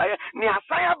Majumaya, near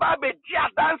Saya Baby, Dia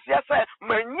Dance, yes,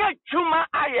 Manya Juma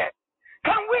Aye.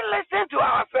 Can we listen to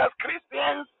ourselves,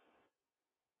 Christians?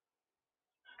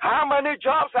 How many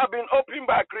jobs have been opened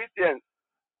by Christians?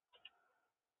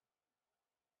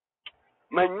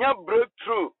 Manya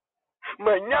breakthrough.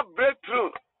 Manya breakthrough.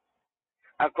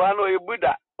 Akwano e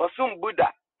Buddha, Osum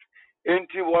Buddha.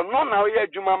 Inti wono na oye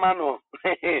jumamano.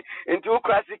 Inti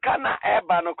ukrasikana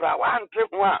eba no kra wan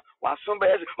twa wasumba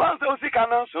ezi. Wan se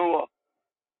usikana nso.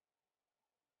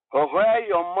 Where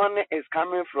your money is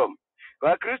coming from.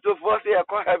 Where Christopher say e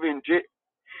heaven je.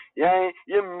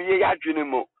 Ye miye ya dwene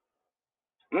mo.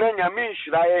 Na nyame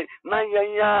nhiraye na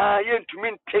ye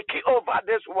ntumi take over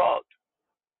this world.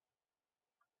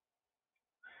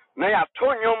 Na ya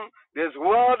tonyum, this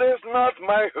world is not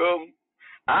my home.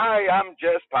 I am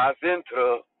just passing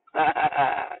through.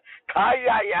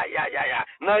 Kaya ya.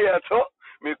 Na ya to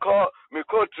me call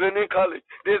training college.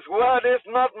 This world is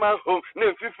not my home.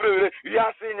 Ne fifre you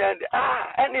are seeing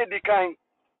any the kind.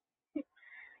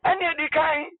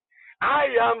 I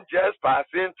am just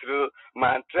passing through.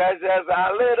 My treasures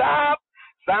are lit up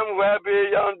somewhere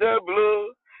beyond the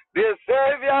blue. The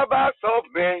Savior backs of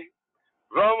me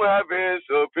from heaven's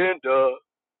open door.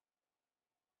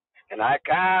 And I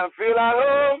can't feel at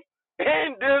home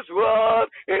in this world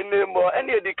anymore.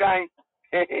 Any of the kind.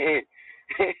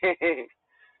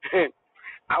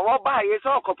 I won't buy it.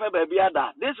 So baby,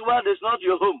 this world is not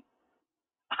your home.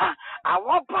 I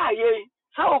won't buy it.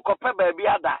 So baby,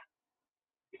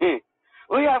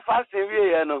 we are fasting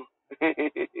here, you know.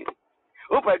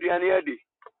 Open the any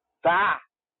sir.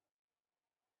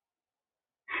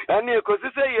 And you could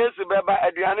say yes, Baba,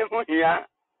 Adriana, who here.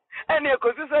 And you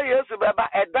could say yes, Baba,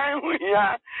 a dime who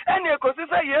here. And you could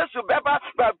say yes, Baba,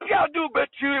 but Pia do bet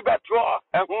you better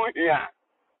and who here.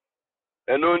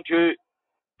 And don't you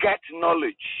get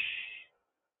knowledge.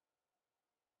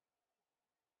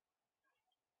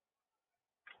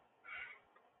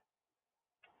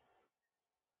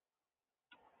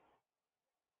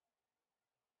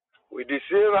 We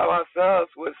deceive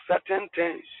ourselves with certain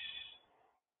things.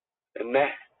 And then,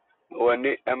 when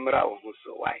they emra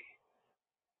so why?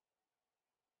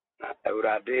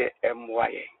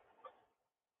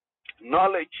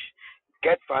 Knowledge,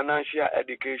 get financial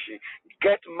education,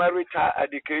 get marital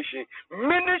education,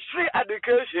 ministry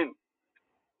education.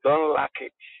 Don't lack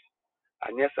it.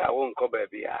 And yes, I won't go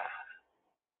baby.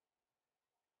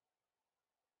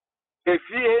 If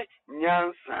you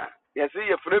nyansa, yes,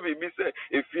 you free be say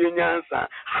if you nyansa,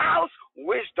 house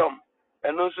wisdom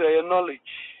and also your knowledge.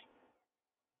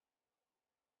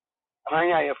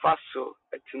 Kwanya ye faso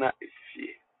etina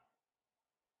efie.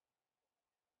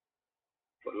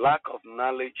 For lack of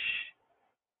knowledge,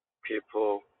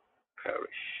 people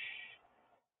perish.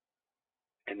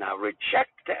 And I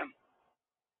reject them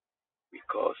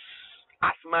because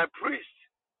as my priest,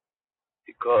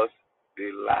 because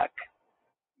they lack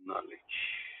knowledge.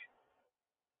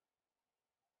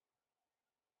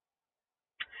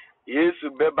 Yesu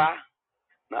beba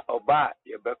na oba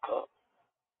yebeko.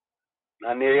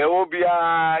 Na ne yewo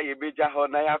bia yebeja ho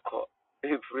na yakọ.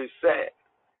 Every say.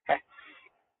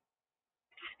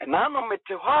 And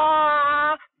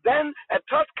then a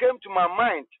thought came to my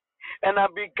mind, and I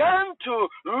began to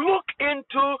look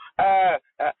into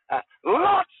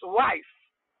Lot's wife.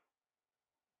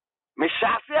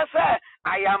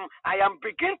 I am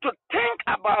beginning to think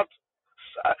about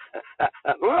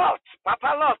Lot,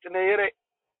 Papa Lot.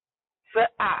 Say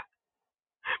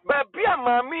baby,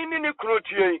 I'm meaning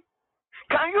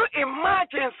can you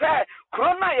imagine, say,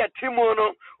 Corona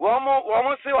Yatimono,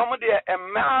 Womo say, Womo dear, a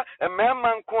man,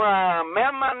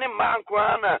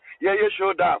 Manquana,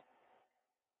 show down.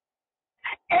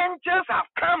 Angels have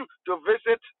come to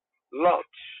visit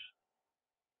Lot.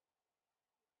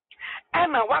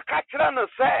 And now, what Katrano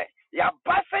say, Ya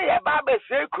Bassa, Ya Baba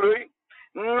say, Crui,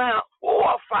 now,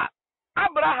 offer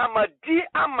Abraham a D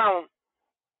amount,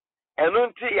 and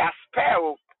until ya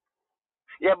spell,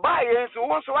 ya buy it, so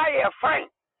once why you fine.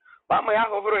 Wama ya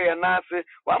hovro ya nase,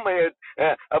 wama ya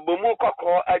abomu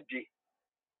koko aji.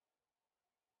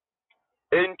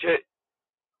 And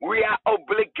we are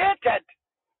obligated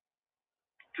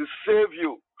to save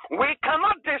you. We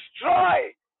cannot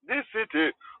destroy this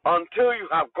city until you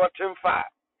have gotten far.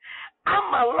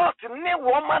 I'm a lot ne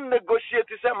woman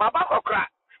negotiate say mabakokra.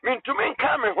 Mintumin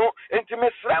kame ho enti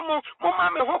mesremu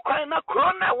mama me ho kwan na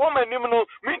corona woman nim no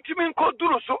mintumin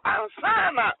koduru so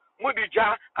ansana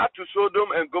mudija atu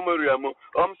Sodom and Gomorrah mu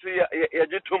say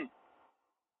yajitum.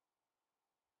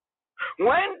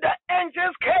 When the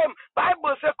angels came,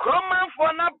 Bible says, "Kroman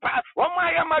for na ba." One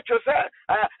my amateur say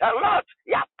a lot.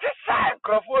 Ya tisa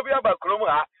crophobia ba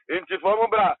kroma. Inti formu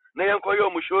bra. Na yanko yo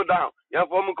mu showdown. Yan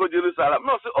formu ko Jerusalem.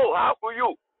 No say, oh, how for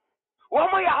you?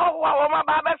 Woman ya ho wa woman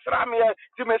ba be sram ye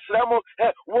ti mesramo.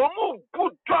 Woman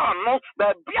budon no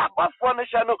ba bia ba for no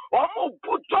sha no. Woman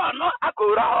budon no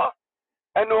akora ho.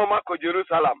 Eno woman ko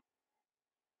Jerusalem.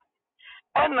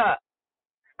 And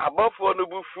above one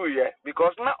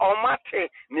because now Almighty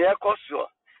near Kosio.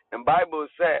 And Bible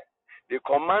said they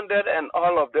commanded and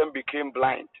all of them became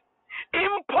blind.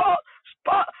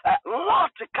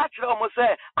 Lot catch them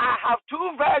say, I have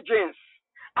two virgins.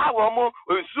 I want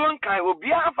soon can will be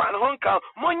a fan honka,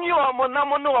 money or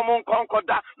monamono among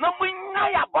concorda. No, we know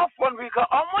above one because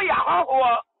Omoya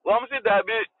Hoa, Wamsi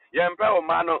Dabi, Yampa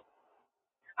Mano.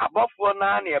 Above one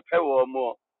nine, a pair or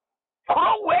more.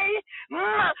 Way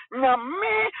na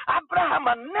me Abraham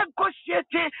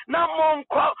negotiate na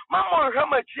monko mamon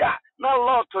hamacha na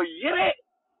lot yere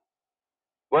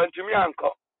when to me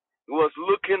uncle he was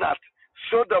looking at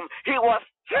Sodom. He was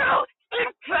still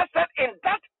interested in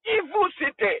that evil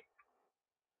city,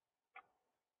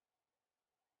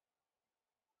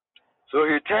 so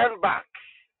he turned back.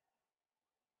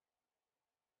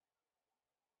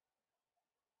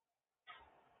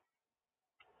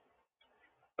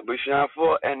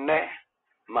 Abushanfo ene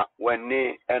ma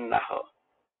wani enaho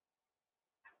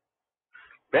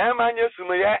bema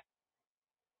nyesumuye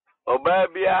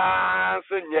Obabia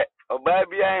sunye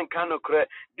Obabia and Kanokre.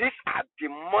 These are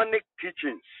demonic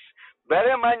teachings.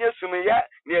 Very many sumiya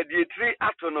near the tree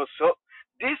atono so.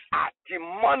 These are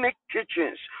demonic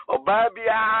teachings.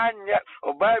 Obabia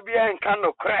and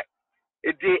Kanokre.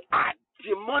 They are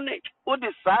demonic. What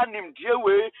is him dear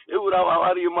way?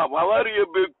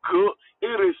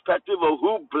 Irrespective of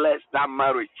who blessed that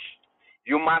marriage.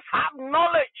 You must have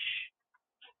knowledge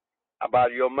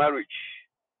about your marriage.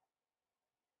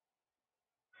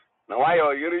 Now why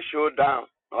your Yuri show down?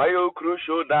 Why your crew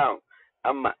show down?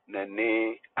 ama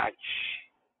nane ach.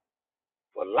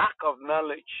 For lack of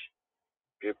knowledge,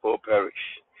 people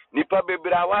perish. Nipa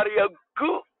bebrawari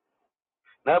agu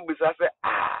na bisa se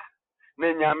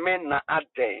na nyame na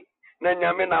adɛn na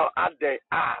nyame na adɛn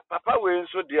papa wei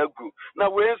nso de agu na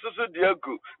wei nso so de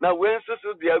agu na wei nso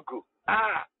so de agu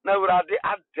na Awurade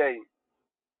adɛn.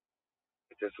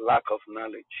 It is lack of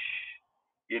knowledge.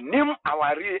 Yenim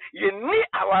awari yeni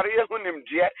awari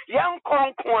hunimdie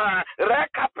yankonkwa red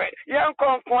carpet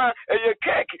yankonkwa eye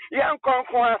cake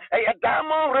yankonkwa eye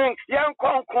diamond ring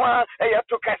yankonkwa eye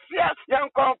tokasia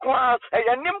yankonkwa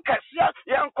eye nimkasia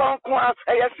yankonkwa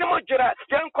eye simujira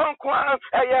yankonkwa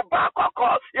eye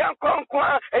bakoko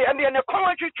yankonkwa eye ne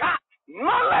konwachicha.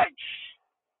 Knowledge.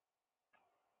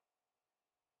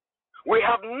 We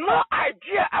have no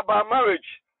idea about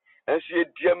marriage, and she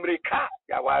diamrika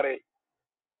yawari.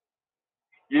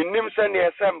 Yenim se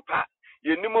ne sempa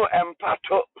yenim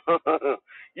empato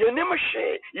yenim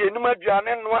hwe yenim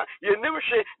aduane noa yenim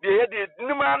hwe de ye de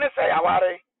yenim ane se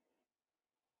yaware.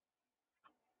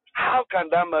 How can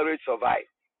that marriage survive?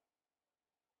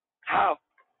 How?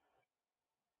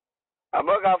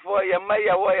 Abogafo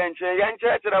yemaye wo yenche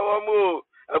yenchira wo mu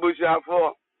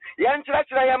abusuafo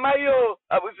yenchira yemayo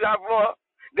abusuafo.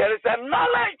 There is a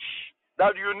knowledge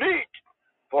that you need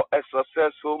for a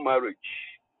successful marriage.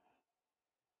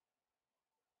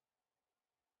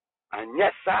 And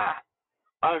yes, sir,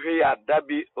 ahwe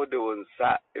adabi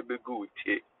odewonsa ebegu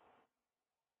utie.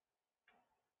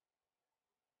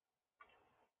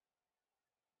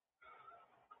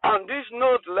 On this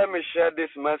note, let me share this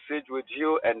message with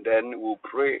you, and then we'll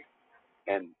pray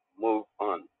and move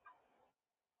on.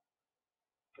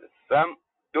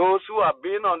 Those who have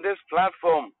been on this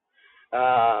platform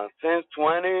since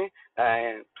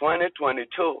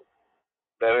 2022,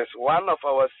 there is one of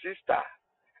our sister,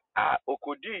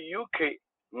 Okudi UK,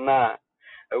 na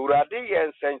Uradi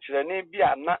yen senchireni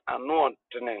bia na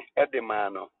anontene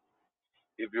edemano.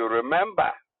 If you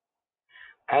remember,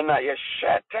 and I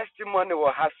share testimony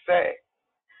what has said,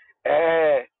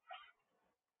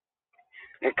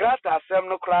 Nikrata asem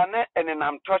no krane and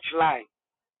am touch line.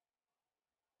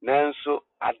 Nanso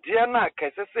adiana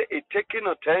kesese it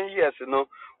taking 10 years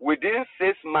within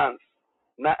 6 months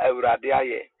na Awurade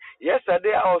aye.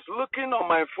 Yesterday I was looking on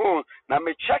my phone na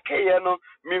me check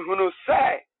me hunu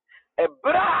say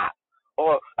ebra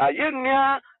or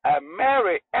ayenia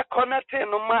Mary connected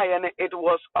no my it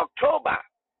was October.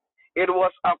 It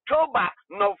was October,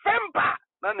 November.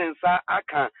 Nanensa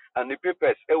aka and the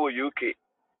papers ewo UK.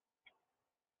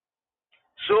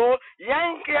 So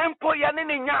yanko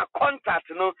yanininya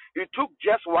contact it took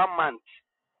just 1 month.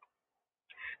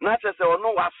 Not as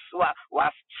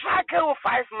was struggling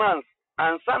 5 months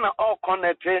and son all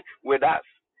connected with us.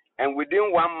 And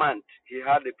within 1 month he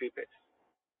had the papers.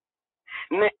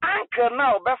 Ne anchor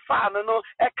now be fan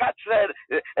e catch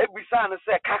ebisa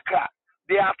say kakra.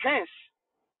 They are things.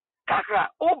 Kakra,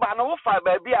 Oba no fa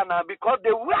baby ana because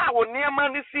the way I will near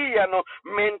man see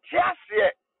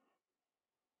mentiasie.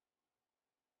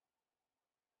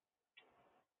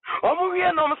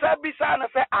 Omuwie no msa bisa na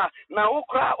say na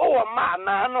ukra o ma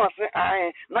na no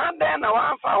say na den na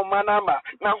wan fa o ma namba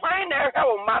na why na e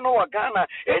o ma no Ghana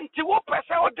enti wo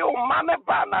pese o de o ma me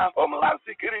ba na Homeland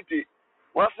Security.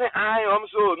 What say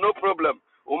so no problem.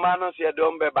 O ma no say de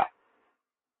o mbeba.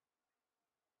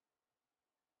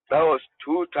 That was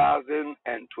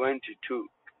 2022.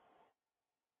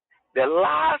 The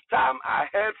last time I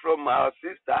heard from our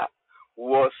sister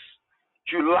was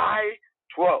July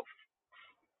 12th,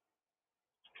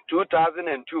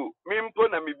 2002. Mimpo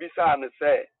na mibisa ane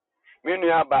say,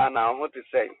 minu aba na what to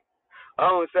say.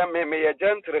 Oh, say me ye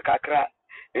gentle kakra.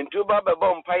 Into baba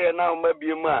bompaye na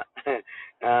umabi ma.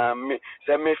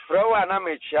 Say me frawa na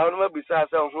me chia umabisa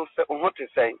say what to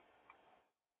say.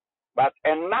 But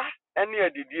enough. Any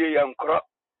idea young crop,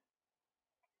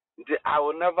 I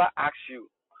will never ask you,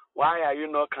 why are you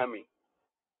not coming?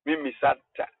 Mimi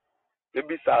Sata.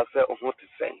 Maybe I'll say what to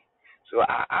say. So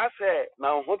I say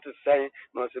now what to say,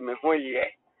 no say me who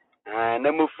ye. And the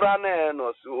Mufrane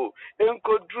no so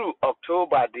Enko drew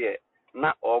October there,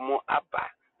 na omo abba.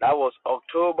 That was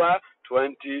October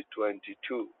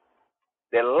 2022.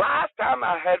 The last time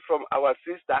I heard from our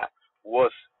sister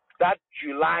was that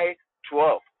July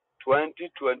 12th.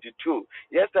 2022.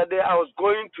 Yesterday I was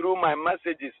going through my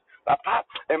messages. Papa,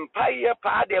 empire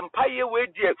party, empire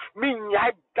wager,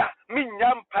 minyada,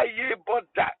 minyampire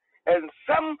boda. And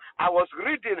some I was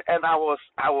reading and I was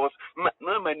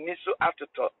maniso after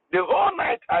talk. The whole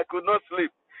night I could not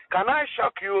sleep. Can I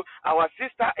shock you? Our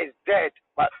sister is dead,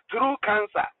 but through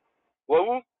cancer.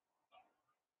 Well,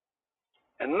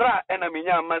 and now enemy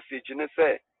message and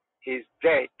say he's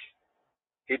dead.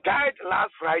 He died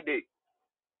last Friday.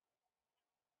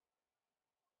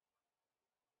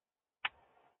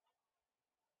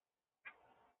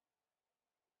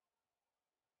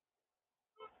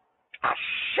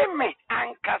 Ashime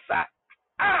ankasa.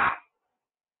 Ah,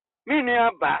 mini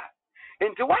aba.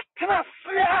 Nti watena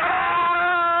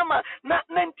siama na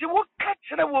nti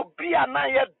wukachire wo bia na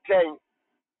ye den.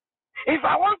 If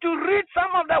I want to read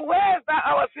some of the words that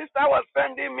our sister was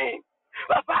sending me,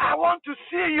 Papa, I want to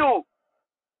see you.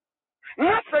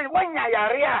 Not say when you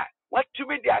are here, what to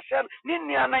be the Ashen,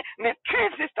 Nina, ne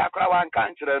twin sister, Krawan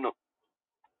country, no.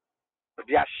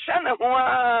 The Ashen,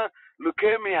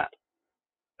 leukemia,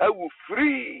 I will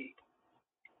free.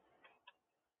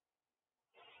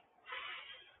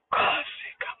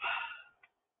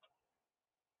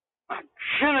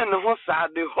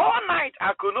 The whole night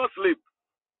I could not sleep.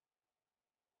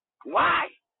 Why?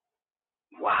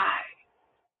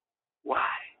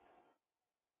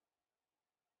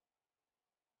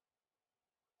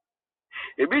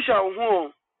 Ebisha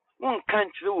who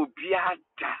country will be at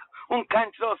that.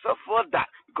 Country also for that.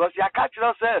 Because your country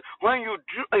says when you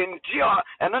endure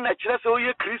and then a church oh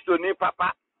you Christo ni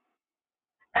papa.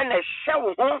 And a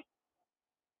show home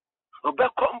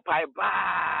by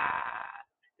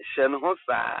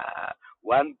Shenhosa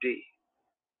one day.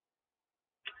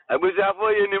 I was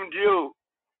avoid him due.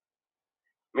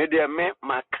 Media me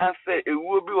my cancer it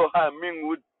will be or her mean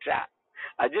wood chat.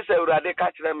 I just said rather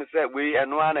catch them and say we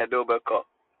and one at Dobeko.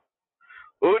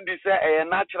 Oh, this is a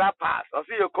natural pass. I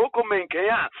see your cocoa main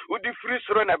can would the free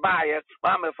run a bias,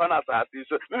 Mamma Fanas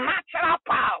so natural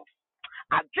pass.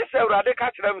 I just said rather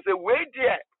catch them and say, wait,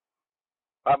 dear.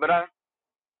 Barbara,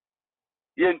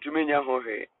 yen to me,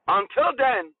 until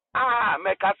then,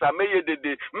 Mekasa may did,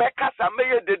 Mekasa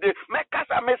may did,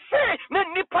 Mekasa may say,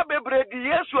 Nipa bebre the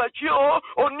yes were you,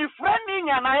 only friending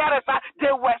and Ayarasa,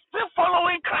 they were still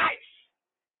following Christ.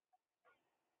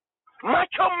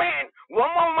 Macho man,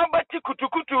 woman bati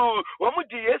kutukutu, woman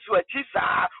di Yesu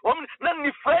achisa, woman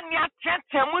nani friend ya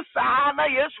chete musa na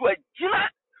Yesu ajina.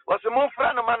 Was a more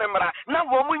friend of manamra. Now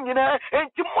woman yina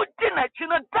enti mutina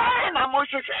china dana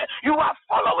moshoshe. You are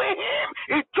following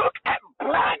him. It took a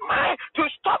blind man to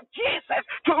stop Jesus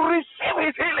to receive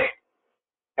his healing.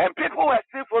 And people were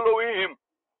still following him.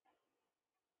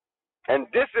 And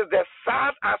this is the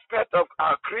sad aspect of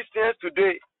our Christians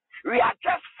today. We are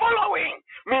just following.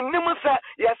 Minimusa,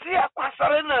 yes, ya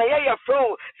pasarena ya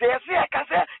flow. Say, yes, ya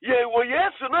kasa, ye wo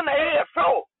yesu no na ya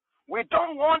flow. We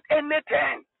don't want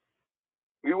anything.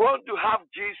 We want to have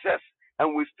Jesus,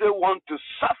 and we still want to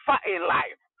suffer in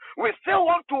life. We still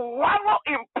want to wallow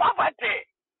in poverty.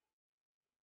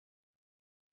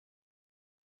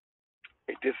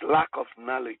 It is lack of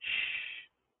knowledge.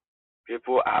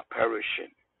 People are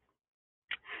perishing.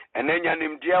 And then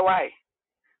yanim dia why?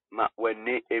 Ma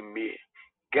wene emi.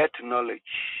 Get knowledge.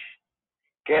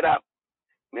 Get up.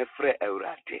 Nefre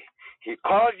eurate. He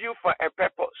called you for a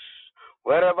purpose.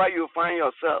 Wherever you find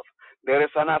yourself, there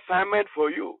is an assignment for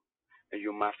you, and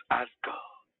you must ask God.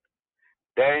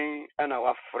 Then, and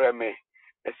our friend,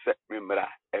 accept me,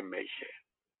 and measure.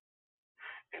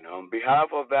 And on behalf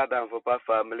of that Danfopa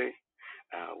family,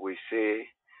 we say,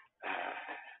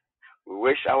 we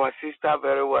wish our sister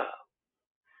very well.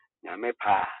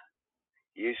 Nyamepa,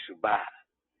 Yesuba,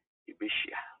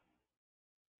 Ibishia.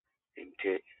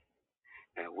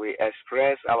 And we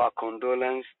express our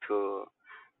condolence to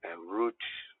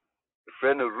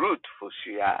friend Ruth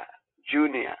Fosia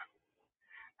Jr.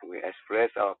 We express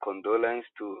our condolence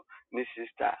to Miss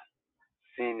Sister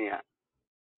Senior.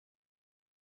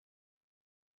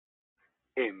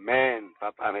 Amen.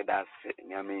 Papa Medase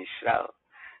Nyami Israel.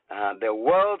 The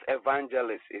world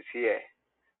evangelist is here.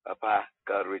 Papa,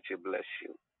 God richly bless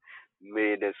you.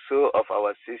 May the soul of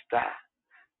our sister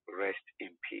rest in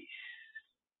peace.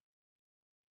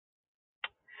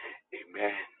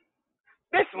 Amen.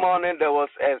 This morning there was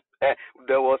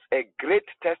a great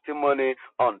testimony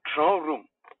on throne room.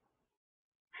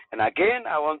 And again,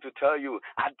 I want to tell you,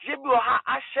 Ajibuha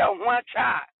Asha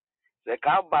Huacha, the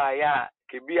Kabaya,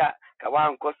 Kibia,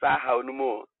 Kawan Kosa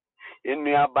Haunumo, in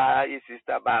nearby is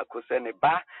Sister Ba Kosene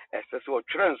Ba, as a sort of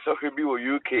trend so he be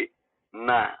UK.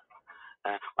 Na,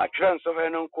 a trend so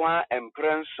Henonqua and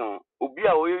Prenson,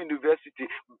 Ubia University,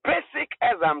 basic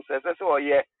exams, as I saw,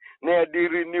 yeah, near the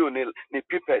renew, ni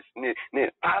papers, ni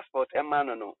passport, and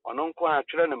manano, on Unqua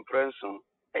trend and Prenson,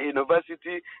 a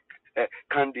university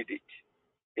candidate.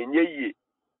 In ye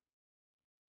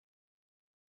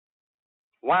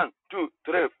 1, 2,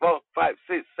 3, 4, 5,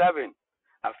 6, 7.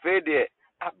 I feel there.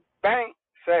 I bang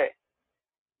say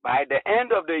by the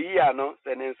end of the year, no,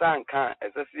 Seninsan can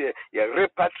as I say, you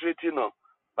repatriate no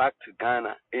back to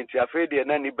Ghana. Into a fade there,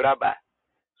 Nani Braba.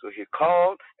 So he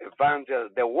called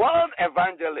the world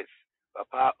evangelist.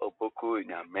 Papa Opoku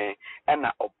Nyame and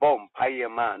a Obom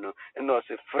Payemano and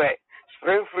also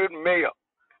Springfield Mayor.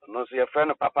 No, your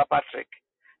friend Papa Patrick.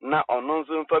 Now on no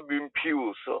for being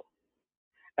pew so.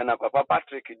 And a Papa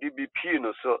Patrick DBP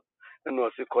no so. And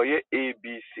also Koye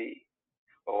ABC.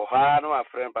 Oh, no, my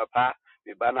friend Papa.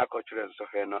 The banner culture and so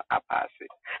no apase.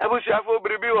 I wish you have a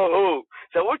baby oh.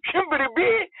 So what can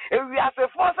be? If we have a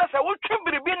force, so what can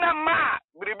be na ma?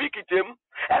 Baby kitim.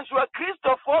 As we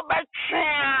Christopher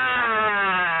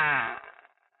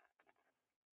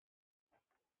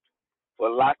for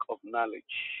lack of knowledge.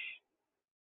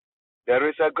 There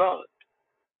is a God.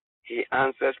 He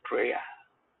answers prayer.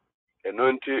 And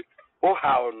unto oh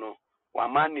how no,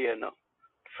 wamani no,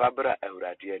 fabra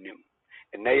euradianim.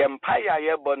 And the empire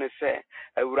ye bonne say,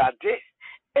 Eurade,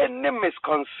 any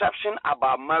misconception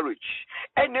about marriage,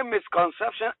 any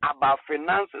misconception about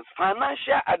finances,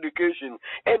 financial education,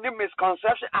 any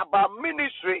misconception about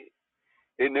ministry,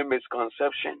 any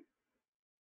misconception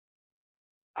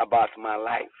about my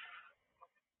life,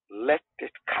 let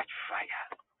it catch fire.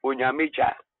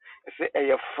 Unyamija, say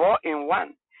a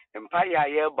 4-in-1. Empire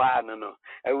ye ba no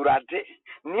Eurade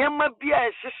niema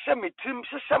bia ehye me tim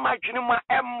hye ma adwene ma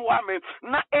emwa me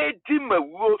na edi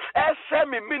mawu ese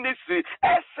me ministry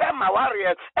ese ma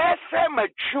warrior ese ma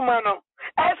twuma no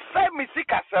ese me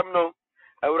sikasem no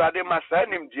Eurade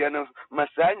masanim die no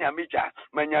masanya mija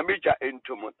manyamija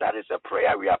entomo. That is a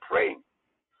prayer we are praying.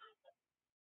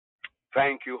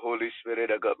 Thank you, Holy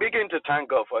Spirit of God. Begin to thank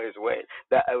God for His word.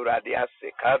 The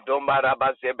Euradiase,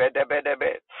 Kadomarabase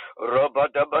bedebedebe,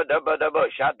 Robodabodabodabo,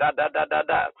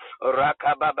 Shadadadada,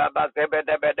 Rakababa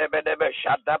zebedebedebe,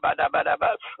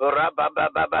 Shadabadabadaba,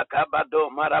 Rabababa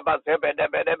Kabado, Marabase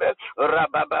bedebedebe,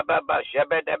 Rabababa,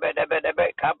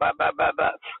 Shebedebedebe,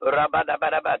 Kabababa,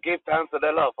 Rabadabadaba. Give thanks to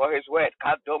the Lord for His word.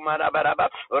 Kadomarabadaba,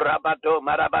 Rabado,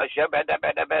 Maraba,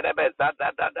 Shebedebedebe,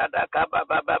 Zadadada,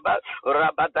 Kabababa,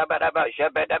 Rabadabadaba.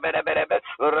 Shebedebedebe,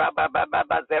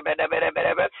 Rabababa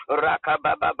zebedebedebe,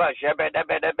 Rakababa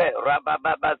shebedebedebe,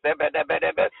 Rabababa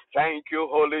zebedebedebe. Thank you,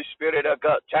 Holy Spirit of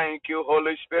God. Thank you,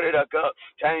 Holy Spirit of God.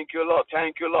 Thank you, Lord.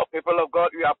 Thank you, Lord. People of God,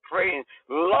 we are praying.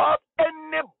 Lord,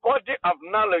 any body of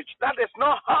knowledge that is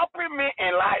not helping me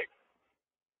in life.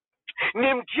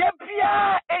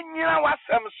 Nimjebia enyina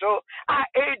wasem so a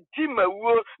edi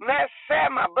mawu na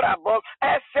sema brabo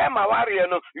esema ware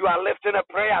no. You are lifting a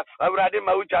prayer. Awurade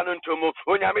mawuja no ntomo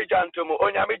onyame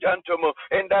jantomo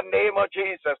in the name of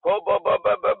Jesus.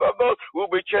 We'll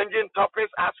be changing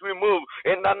topics as we move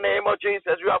in the name of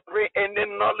Jesus. You are praying any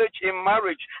knowledge in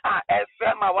marriage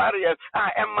esema ware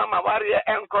emma ware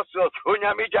enkoso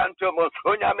onyame jantomo.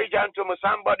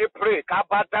 Somebody pray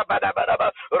kabata bada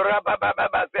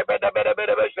rababa zebeda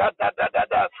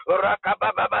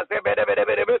Rakababa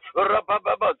zebedebedebe,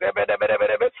 Rababa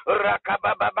zebedebedebe,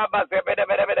 Rakababa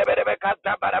zebedebedebe,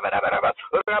 Katababa,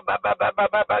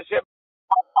 Rababa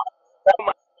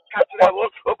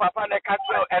oh papa ne catch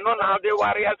and on how they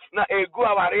warriors na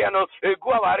egua warrior no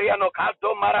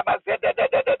kato maraba zede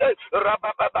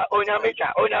rababa onyamija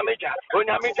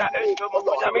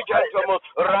entomo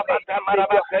rabata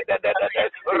maraba zede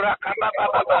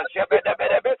rakababa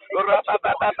shebedebedebe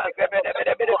rababa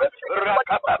zebedebedebe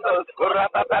rakababa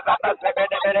zebedebedebe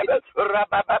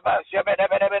rababa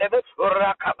shebedebedebe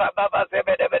rakababa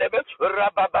zebedebedebe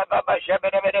rababa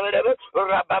shebedebedebe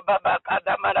rababa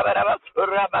kadamara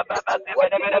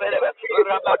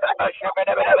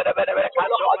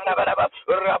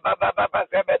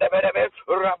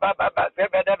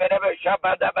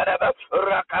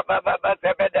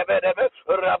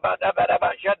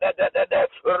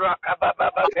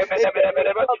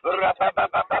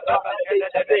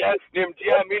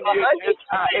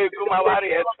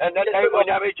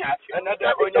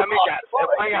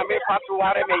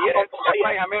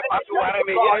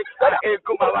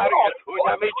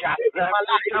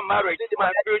marriage,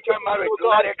 my spiritual marriage,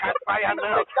 let it catch fire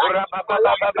now.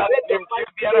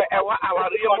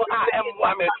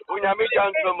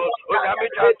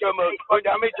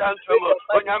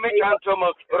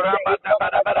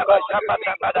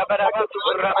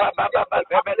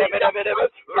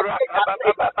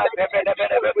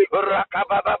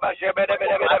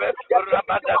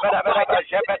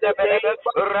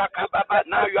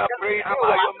 Now you are praying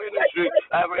about your ministry.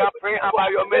 We are praying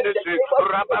about your ministry.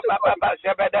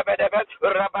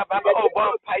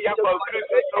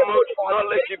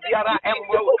 Knowledge biara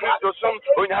emwe Kristo som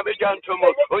onyame jantomo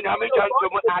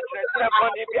atrete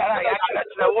boni biara ya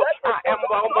trete wo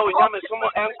emwa onyame som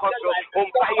enkoso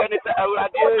ompaye ne se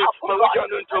awrade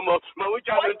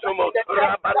mawuja ntomo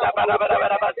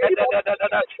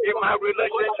in my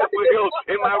relationship with you,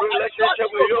 in my relationship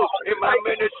with you, in my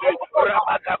ministry.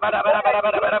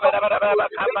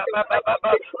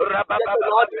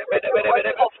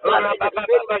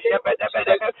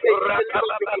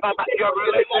 Your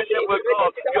relationship with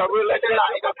God, your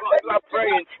relationship with God, you are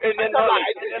praying in the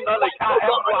knowledge, I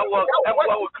am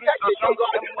what Christ,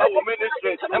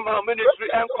 and what ministry,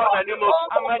 and call animals.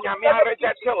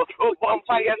 Oh,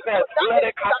 bonfire says, let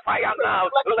it catch fire now,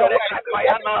 let it catch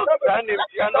fire now. And if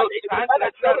you know,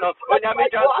 when you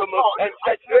meet and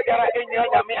set you there in your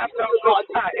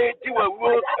do a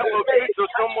wood and will preach to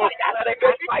someone. Let it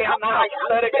catch fire now,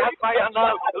 let it catch fire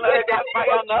now, let it catch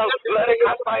fire now, let it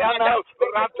catch fire now.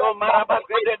 Rato Maraba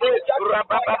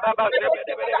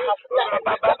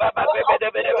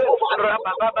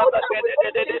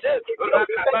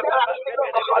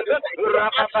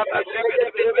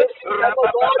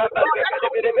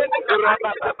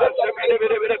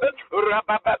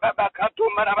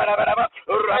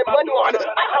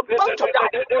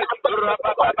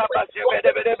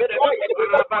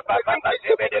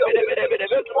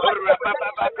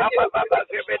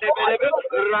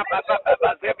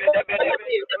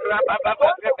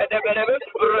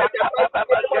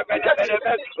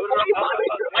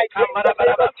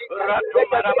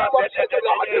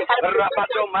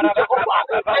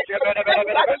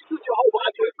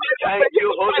Thank you,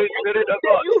 Holy Spirit of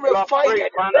God. You refine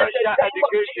financial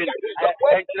education.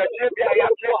 And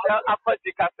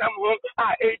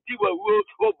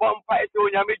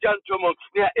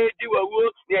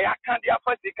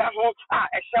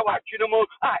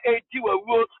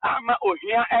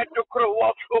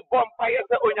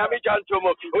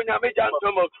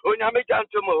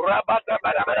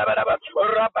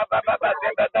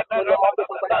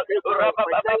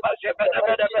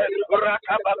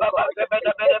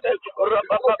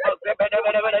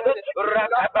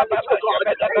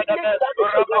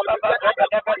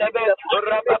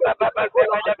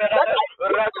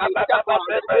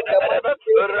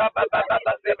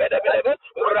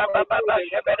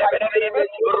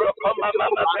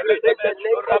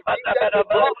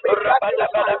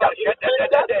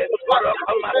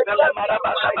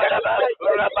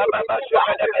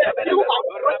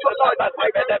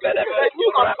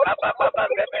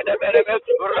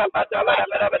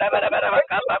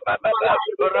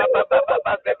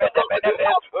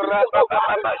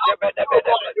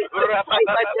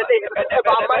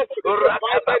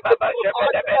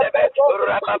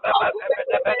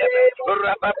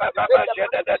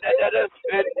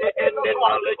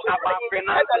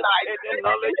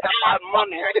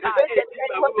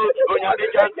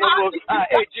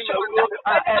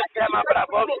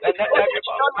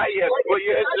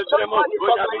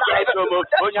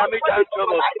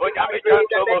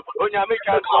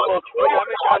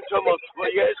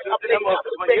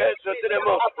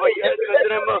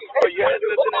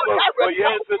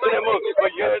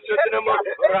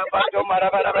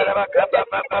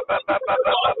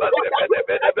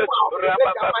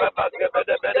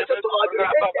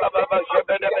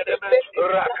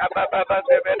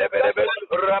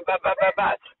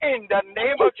in the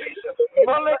name of Jesus,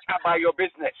 knowledge about your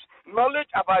business. Knowledge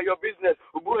about your business.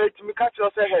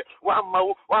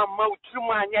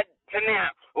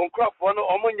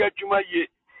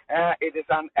 It is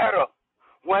an error.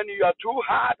 When you are too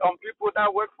hard on people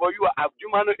that work for you,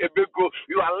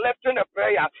 you are lifting a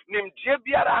prayer.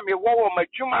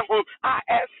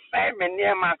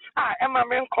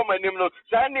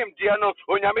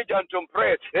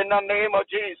 Pray in the name of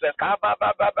Jesus.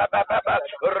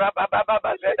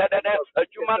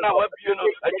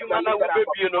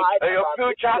 Your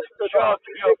future,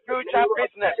 your future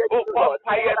business. To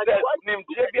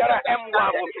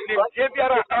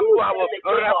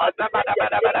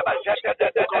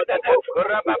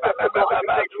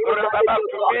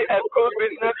be a good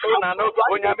business owner,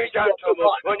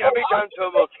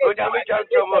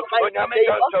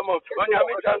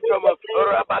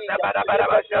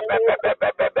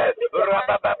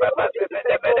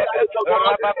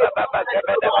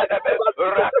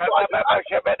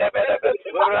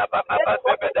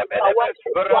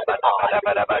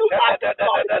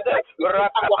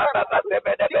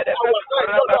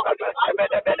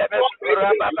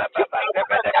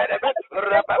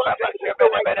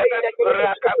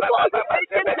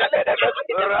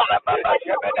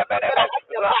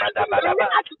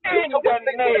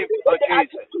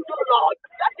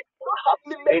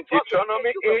 in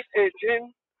Deuteronomy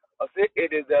 8:18, I say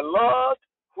it is the Lord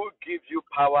who gives you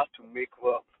power to make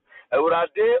wealth.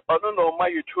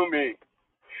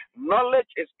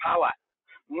 Knowledge is power.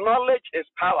 Knowledge is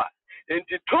power.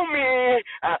 Enti to me,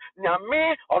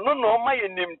 nyame ono no ma ye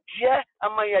nimtie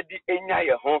ama ye di enya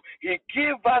ye ho. He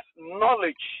give us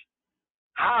knowledge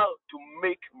how to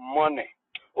make money.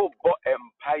 Oh, but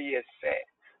empire say,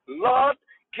 Lord,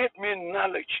 give me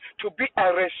knowledge to be a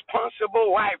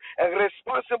responsible wife, a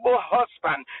responsible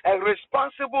husband, a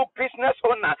responsible business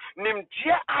owner.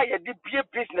 Nimdia aya di be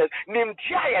business,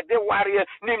 nimdia ya de warrior,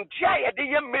 nimdia ya di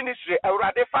ministry.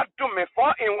 Already for to me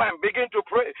 4-in-1. Begin to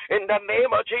pray in the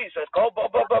name of Jesus.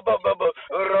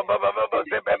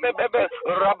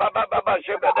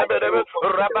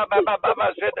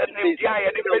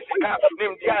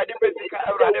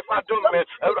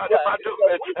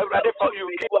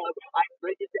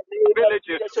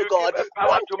 Ability, you give us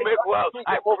power to make wealth.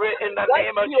 I pray in the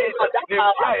name of Jesus.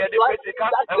 Nimtia di pesika,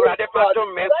 Rade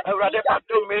Fatumi, Rade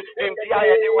Fatumi, Nimtia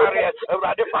di warriors,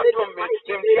 Rade Fatumi,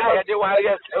 Nimtia di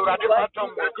warriors, Rade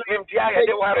Fatumi, Nimtia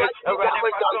di warriors, Rade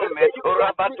Fatumi,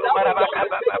 Rabatu Marabaka,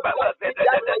 Rababa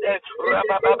Sebedebe,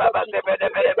 Rababa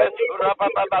Sebedebe,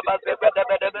 Rababa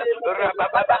Sebedebe, Rakababa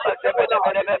Sebedebe, Rababa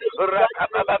Sebedebe, Rababa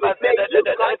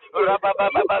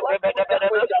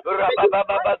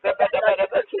Sebedebe,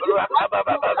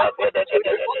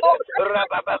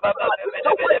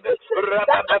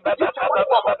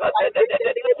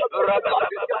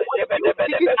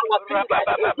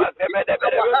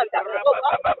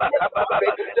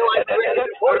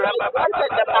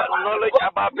 knowledge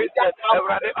about business,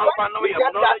 knowledge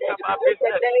about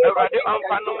business,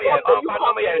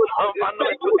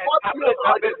 to establish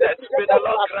a business. May the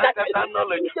Lord grant us that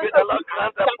knowledge. May the Lord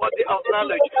grant us body of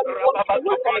knowledge.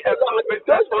 To be a good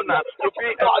business owner, to be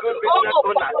a good business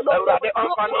owner. Awurade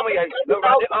ɔmfa nom yɛn,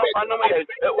 Awurade ɔmfa nom yɛn.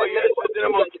 Ɛwɔ Yesu din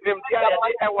mu, nimdeɛ a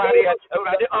yɛde ɛware yɛn.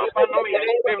 Awurade ɔmfa nom yɛn,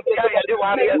 nimdeɛ a yɛde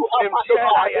ware yɛn, nimdeɛ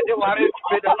a yɛde ware.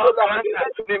 May the Lord grant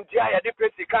us nimdeɛ a yɛde pɛ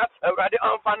sika. Awurade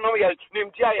ɔmfa nom yɛn,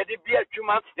 nimdeɛ a yɛde bi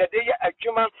adwuma, yɛde yɛ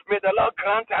adwuma. May the Lord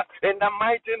grant us in the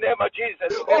mighty name of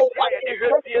Jesus. Nimdeɛ a yɛde hwɛ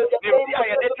fie, nimdeɛ a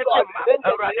yɛde tete mma.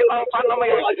 Awurade ɔmfa nom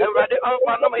yɛn, Awurade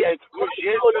ɔmfa nom yɛn. Wɔ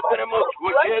Yesu din mu,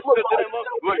 wɔ Yesu din mu,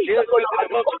 wɔ Yesu din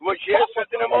mu, wɔ Yesu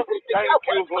din mu. Thank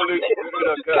you, Holy Spirit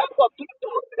of God.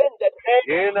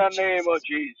 In the name of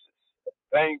Jesus.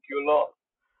 Thank you, Lord.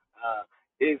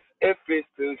 Is Efe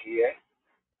still here?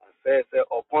 I say,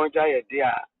 upon Jaya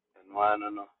dear, and one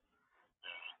no.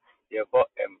 You got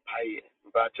empire.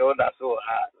 But all that's so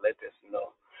hard, let us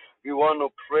know. We want to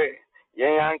pray.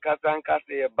 Yan Katanka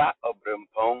say a bat of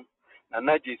Brimpong.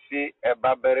 Nanaji see a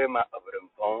baberema of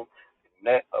Brimpong.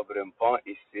 Net of Brimpong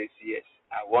is says yes.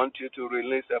 I want you to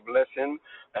release a blessing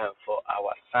for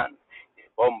our son.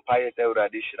 Bompire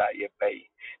Radishra ye pay.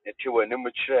 The two were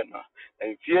number no.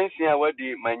 And fiancé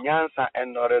awadi manyansa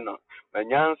and noreno.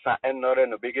 Manyansa and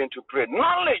noreno begin to pray.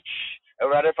 Knowledge.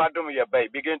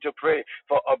 Begin to pray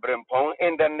for Obrempong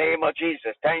in the name of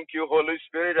Jesus. Thank you, Holy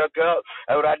Spirit of God.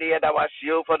 Already at our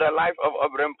shield for the life of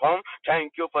Obrempong.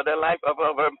 Thank you for the life of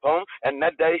Obrempong. And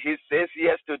that day he says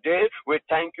yes today. We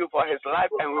thank you for his life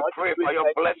and we pray for your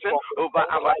blessing over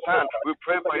our son. We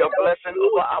pray for your blessing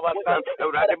over our son.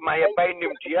 Already my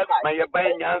abiding tears, my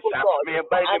abiding answer, my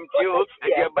abiding tears,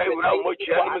 and your bay without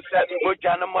Mojana said,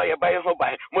 Mojana, my abiding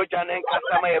hobby, Mojana and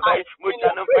Casa, my abiding,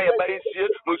 Mojana, my abiding,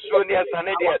 Musunia. Another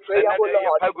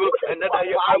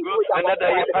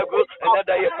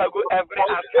every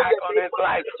attack on his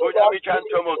life,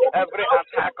 every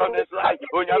attack on his life,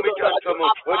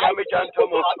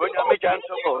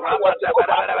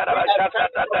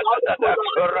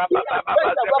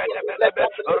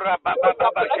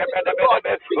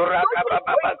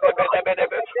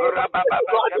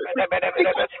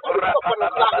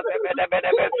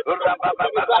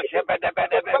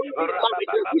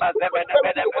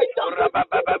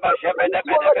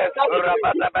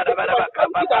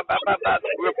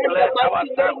 we bless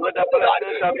ourselves with the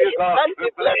blessings of you, God. We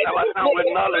bless ourselves with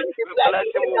knowledge. We bless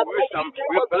him with wisdom.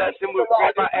 We bless him with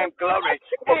favor and glory.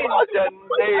 In the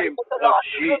name of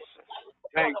Jesus.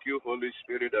 Thank you, Holy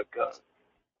Spirit of God.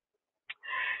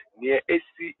 Near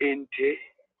SCNT,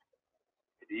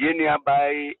 the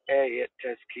nearby air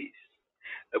test keys.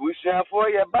 We say for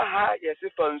your baha, yes,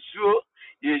 if I'm sure.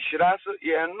 Yeshiraso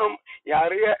yenum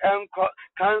yare enko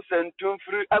cancer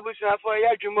tumfru abusa for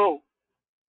yajumo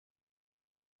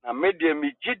na media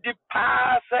mi gidi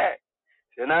pass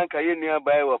senanka ye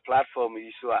nearby our platform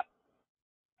yiswa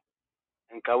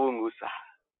enka wongusa.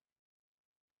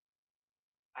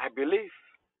 I believe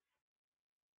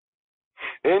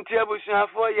enti abusa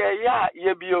for ya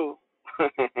yebio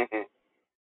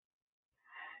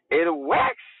it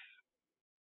works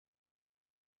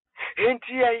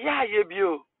enti ya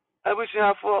yebio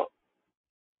abusa for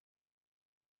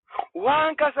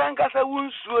One Casancasa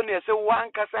won't soon, yes,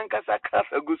 one Casancasa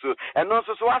Casaguso, and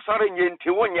also so I saw in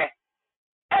Yentiwonia.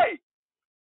 Hey,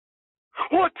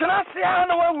 what can I say? I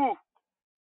know.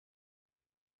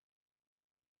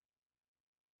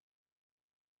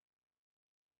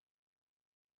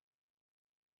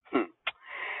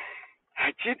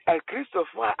 I cheat a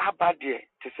Christopher Abadie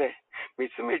to say,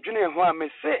 Miss Junior, who I may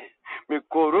say, me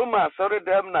Coroma, sorry,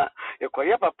 damna, a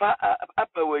quiet papa up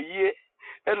a year,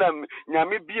 and I'm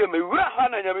Yamibia, me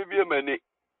Rahana Yamibia Mani.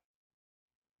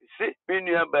 See, me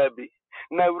near baby.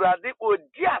 Now, Radi, oh,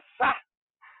 dear, sir.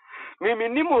 Me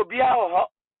Nimo Bia,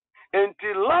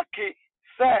 until lucky,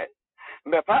 sir.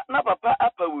 Me partner papa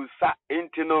up a wusa,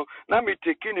 intino, na me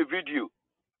taking a video.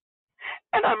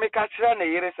 And I make a channel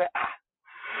here say, ah,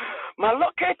 my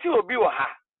locate will be ha.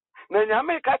 Na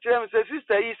nyame ka kire say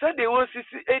sister he said they want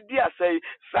sisi edi asay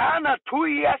sana 2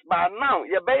 years by now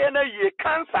ye be na ye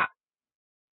cancer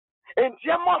enti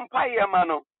am pa ma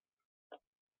no.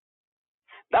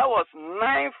 That was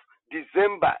 9th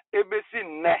December ebesi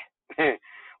ne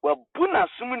wa buna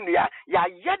sumnia ya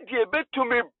yede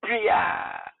betumi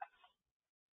bria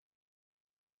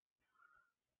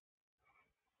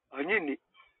onyini.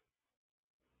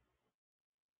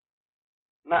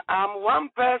 Na I'm one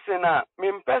person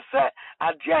me mpese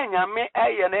ade anyame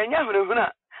eye na enya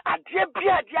hunahuna ade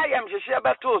bia ade ayam hyehye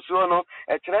beto so no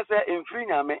e kire se emfiri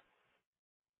nyame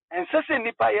ensese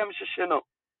nipa yam hyehye no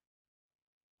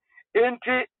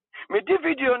enti me di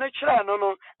video no kire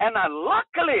no and I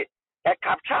luckily e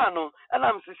capture no and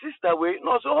I'm sister we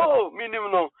no so oh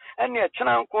minim no and e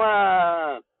kire nko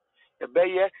a e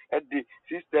beye e di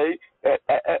sister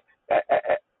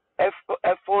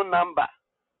phone number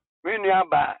me nua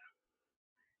ba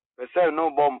say no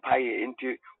bomb pie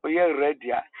into we are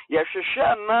ready. Ya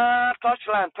share na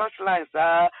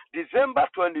touchline December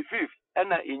 25th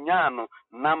and inyano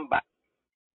number.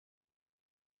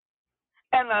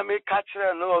 And I make catch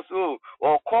no so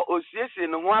or call OCS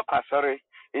in one pasare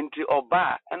into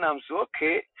Oba and I'm so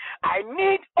okay. I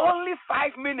need only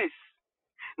 5 minutes.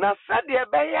 Now Sadia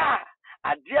Baya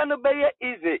Adiano Baya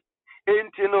easy.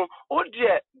 Into no oh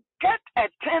dear get a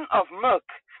tin of milk.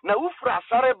 Now ufra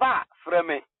sorry ba from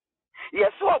me.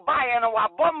 Yes, so buy and wa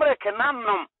bomber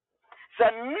cananum. Say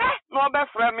no be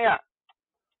from here.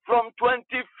 From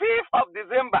 25th of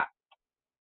December.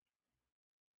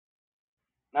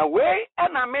 Now way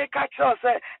and I make a choice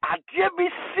say I dear be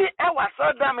see I was so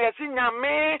damn yes in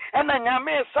yame and a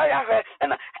yame saya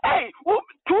and hey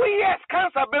 2 years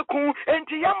cancer beku and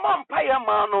your mom pay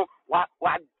mano what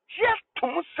just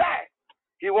to say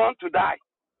he want to die.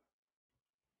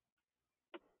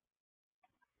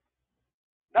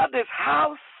 That is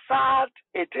how sad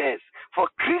it is for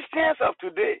Christians of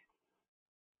today.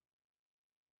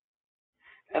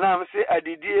 And I'm say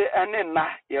adidie ene na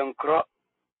yenkro.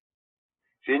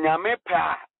 Se nyame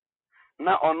pa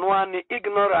na ono ani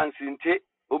ignorance nte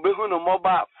obehu no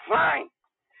moba fine.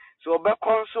 So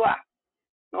obekon a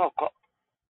no ko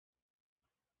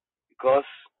because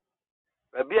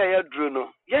baby aye dru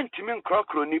no yentimi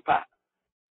nkrokro nipa.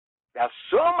 There are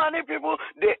so many people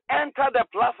they enter the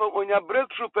platform on your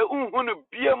breakthrough pe unhu no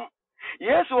biem.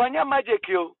 Yes wanya magic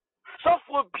yo. So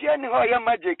for bia ni ho ya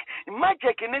magic.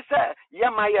 Magic ni say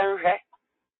ya ma yenhwe.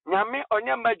 Nyame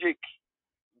onya magic.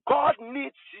 God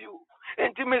needs you.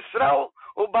 Enti mesrao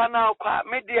obana kwa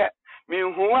media me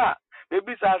huwa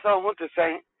bebi sa ho te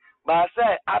sen ba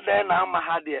say adan na ma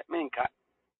ha de menka.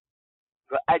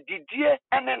 Adidie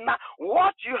and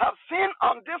what you have seen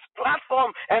on this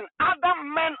platform and other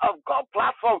men of God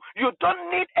platform, you don't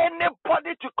need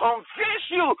anybody to convince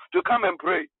you to come and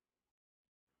pray.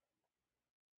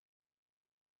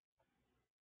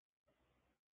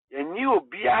 And you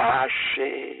be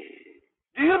ashamed.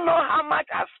 Do you know how much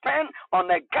I spend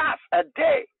on a gas a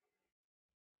day?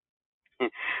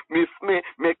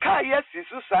 me car yes is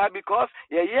so because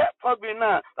yeah probably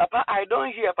now papa I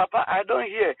don't hear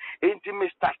into me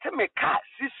start me car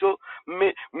so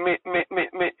me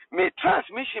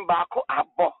transmission back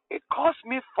abo it cost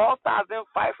me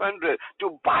 4,500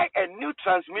 to buy a new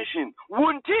transmission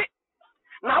won't it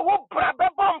now what brother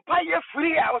bumper you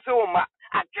free I was ma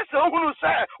I just who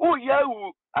say oh yeah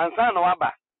and son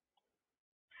waba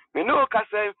me no ka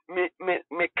say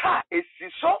me car is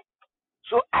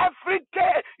so every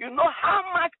day, you know how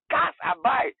much gas I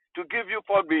buy to give you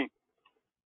for being.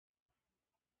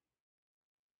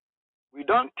 We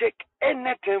don't take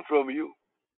anything from you.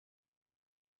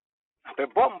 The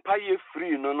bomb pay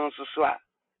free, no so.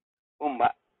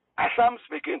 As I'm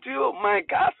speaking to you, my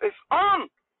gas is on.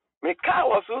 My car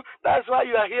also. That's why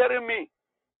you are hearing me.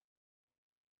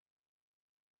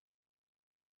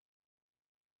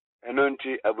 And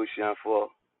until Abusian for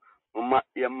Uma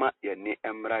yama yeni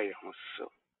emra yehuso.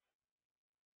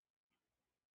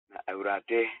 Na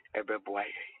Awurade ebeboa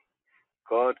ye.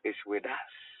 God is with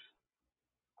us.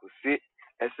 Kusi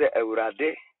ese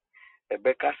Awurade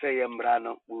ebeka se yemra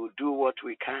no, we'll do what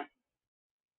we can.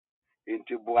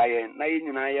 Inti boa ye na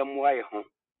yinyina yemwa ye ho.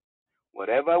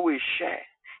 Whatever we share,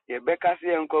 yebeka se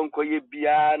yenkonko ye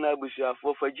bia na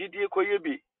abusuafo fagidie koye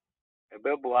bi.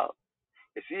 Ebeboa.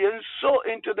 You see, yen so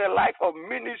into the life of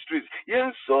ministries,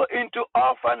 yen so into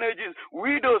orphanages,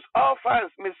 widows,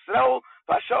 orphans, misrao,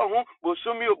 fashahu,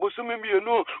 bosumi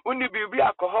mienu, uni bibi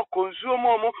alcohol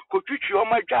consume kochuchi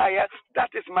omajaya. That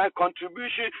is my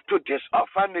contribution to this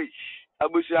orphanage.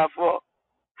 Abusiafo.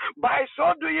 By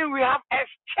so doing, we have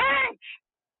exchange.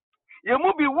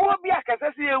 Yemu bi wo bi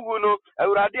akasasi ewu no,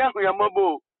 Awurade ahu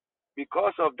yamabo.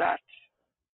 Because of that.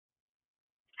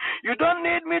 You don't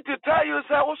need me to tell you,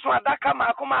 say, Uswadaka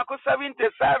Makumako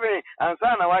 77, and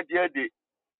Sana Wadiadi.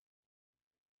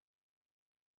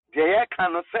 The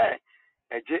cannot say,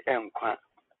 a JM Quan.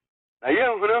 A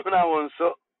young woman,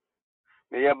 so.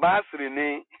 May your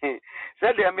basri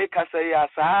said they make us say,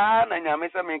 Asan, and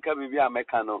Yamesa make a Bibia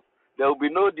Mecano. There will be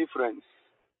no difference.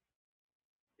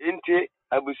 Inti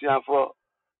Abusian for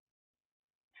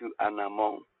to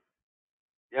Anamon.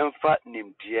 Young fat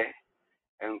named dear,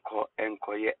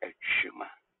 enko ye a shuma.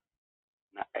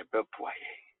 Na ebepoye.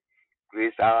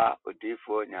 Grace our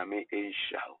Odifo Nyame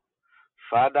Ishao.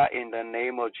 Father, in the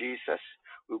name of Jesus,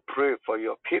 we pray for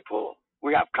your people.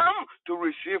 We have come to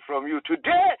receive from you.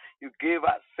 Today, you gave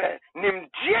us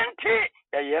Nimdiente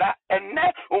Yera and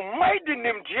net Umaidi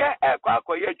Nimdia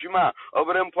Equakoya Juma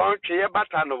over the Ponche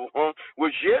Batano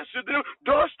which yes to do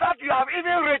those that you have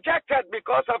even rejected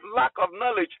because of lack of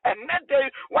knowledge. And that day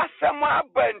was someone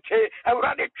bente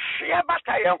already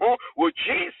Chiabataya with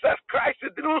Jesus Christ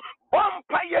do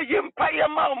Bompire Yimpire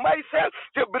Mau myself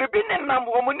to Bribin and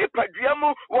Namwomuni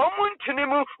Padiamu, Womun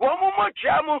Tinimu, Womu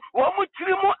Jamu, Womu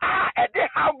Trimu de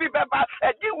how be baba,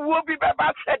 a de will be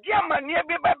baba, a dear mania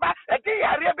be baba, a de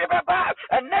area be baba,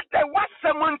 and let the what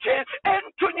someone change and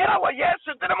to our yes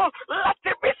to them, let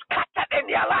it be scattered in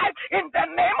their life in the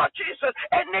name of Jesus.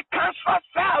 Any cancer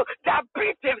cell,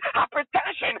 diabetes,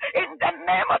 hypertension in the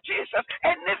name of Jesus,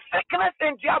 any sickness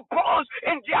in their bones,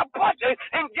 in their body,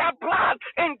 in their blood,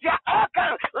 in their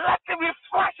organs, let it be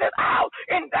flushed out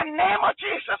in the name of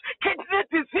Jesus. Kidney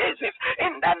diseases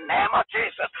in the name of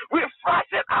Jesus, we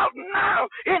flush it out now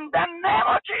in the name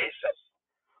of Jesus.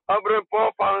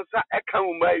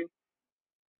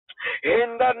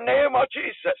 In the name of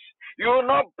Jesus, you will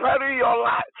not bury your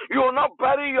life. You will not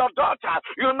bury your daughter.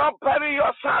 You will not bury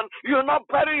your son. You will not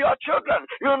bury your children.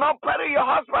 You will not bury your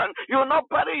husband. You will not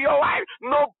bury your wife.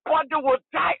 Nobody will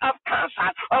die of cancer,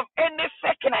 of any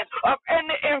sickness, of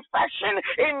any infection.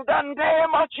 In the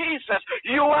name of Jesus,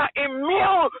 you are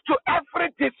immune to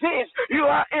every disease. You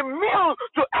are immune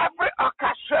to every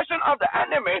orchestration of the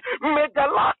enemy. May the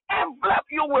Lord envelop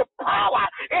you with power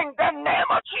in the name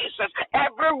of Jesus.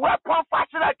 Every weapon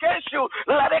fashioned against you,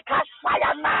 let it catch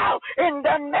fire now in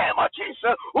the name of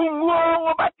Jesus. In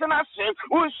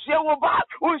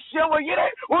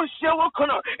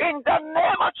the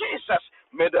name of Jesus,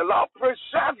 may the Lord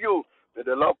preserve you. May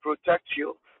the Lord protect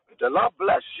you. May the Lord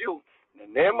bless you.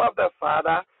 In the name of the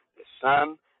Father, the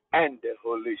Son, and the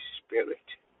Holy Spirit.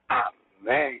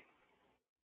 Amen.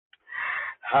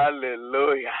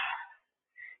 Hallelujah.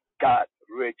 God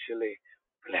richly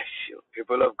bless you.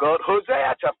 People of God,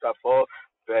 Hosea chapter 4,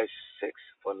 verse 6.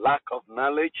 For lack of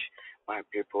knowledge, my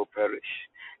people perish.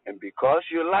 And because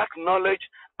you lack knowledge,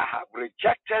 I have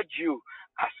rejected you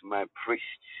as my priest.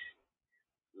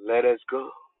 Let us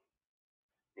go.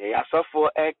 Yasafo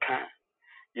eka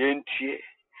yentie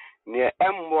ne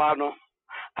emwano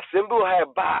assemble her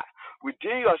bar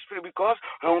within your spirit, because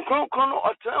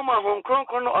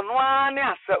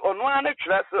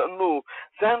no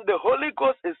then the Holy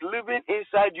Ghost is living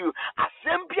inside you.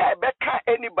 Assembly beka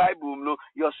any Bible no,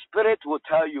 your spirit will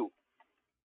tell you.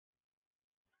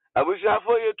 I wish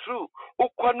for you true.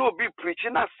 Ukwano be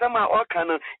preaching as some or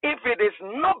canon. If it is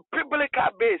not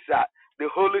biblical based, the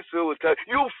Holy Spirit will tell you.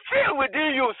 You feel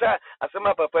within you, sir. As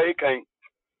my papa can.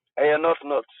 I am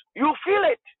not. You feel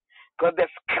it. Because the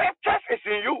scriptures is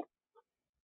in you.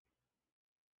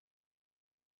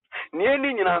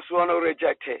 Nearly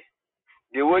rejected.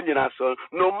 The one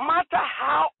no matter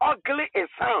how ugly it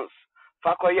sounds,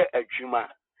 Fakoye Ejuma.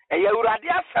 And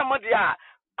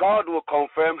God will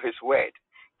confirm his word.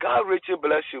 God richly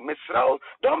bless you. Miss Raul,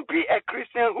 don't be a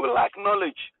Christian who lack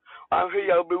knowledge. I'm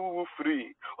here, I'll be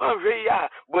free. I'm here,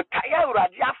 but I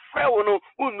radia freno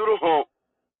unru home.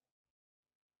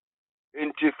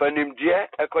 In Tifanim dear,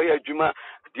 Ekoya Juma,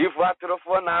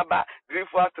 Divatrofo Naba,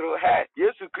 through her.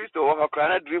 Jesus Christ over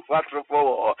her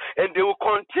through, and they will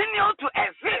continue to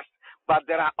exist. But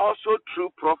there are also true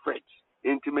prophets.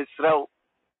 Intimate Israel.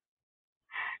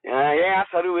 Yeah,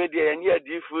 sorry,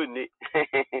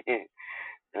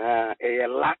 a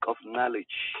lack of knowledge.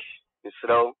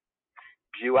 Israel,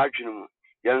 Biwajum,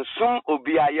 Yansum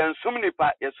Obia, Yansum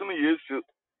Nipa, Yasum Yesu,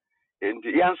 and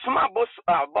Yansum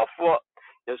above for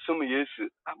Yasum Yesu,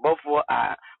 above for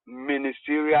a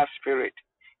ministerial spirit.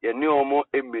 You know more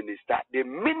a minister. They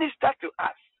minister to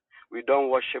us. We don't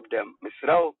worship them.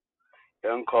 Israel,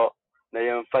 Yanko. Na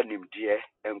yɛmfa nimdeɛ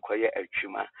nkɔyɛ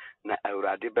adwuma na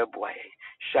awurade bɛboa yɛn.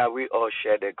 Shall we all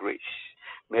share the grace?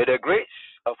 May the grace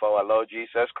of our Lord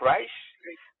Jesus Christ,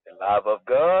 the love of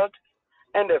God,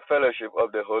 and the fellowship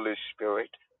of the Holy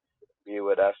Spirit be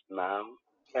with us now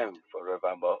and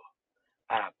forevermore.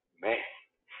 Amen.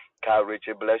 God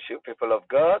richly bless you, people of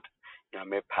God.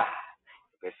 Yame pa.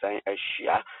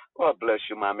 God bless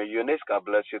you, Mama Eunice. God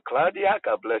bless you, Claudia.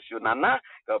 God bless you, Nana.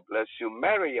 God bless you,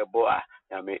 Mary Yeboah.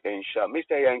 Yame Insha.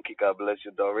 Mr. Yankee. God bless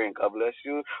you, Doreen. God bless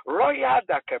you, Royal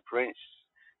Daka Prince.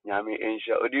 Yame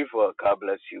Insha. Odifo. God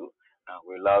bless you.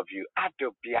 We love you.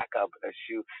 Adobia. God bless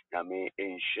you. Yame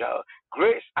Insha.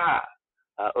 Grace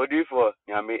Odifo.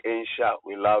 Yame Insha.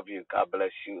 We love you. God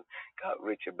bless you. God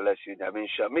richly bless you. Yame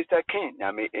Insha. Mr. King.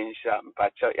 Yame Insha.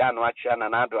 Mpacho. Yanwachi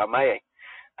Nanado Amaye.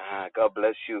 God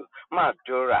bless you.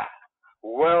 Madura.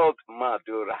 World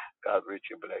Madura. God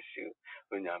richly bless you.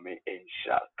 Unyami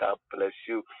Insha. God bless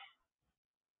you.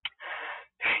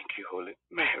 Thank you, Holy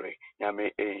Mary.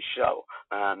 Yami Insha.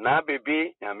 Na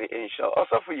baby. Yami Insha.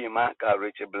 Also for you, man. God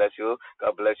richly bless you.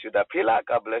 God bless you. The pillar.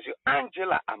 God bless you.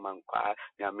 Angela Amankwa.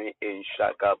 Yami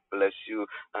Insha. God bless you.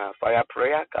 Fire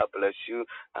prayer. God bless you.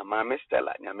 Mami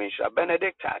Stella. Yami Insha.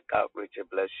 Benedicta. God richly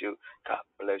bless you. God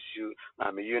bless you.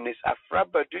 Mami Eunice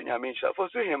Afrabadu. Yami Insha. For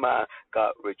hima.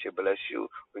 God richly bless you.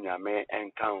 Unyame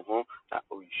Enkanho. Na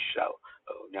Unsha.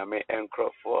 Unyame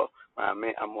Encrofor.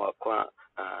 Mami Amwakwa.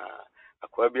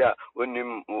 Akwabia, when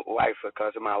him wife,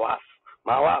 because my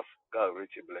wife, God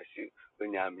richly bless you.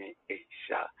 Unyami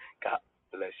Isha, God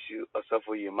bless you. Also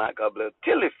for you, my God bless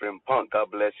Tilly from Pont, God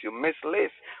bless you. Miss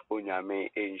Liz, Unyami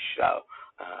Isha.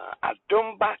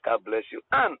 Adumba, God bless you.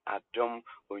 And Adum,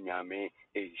 Unyami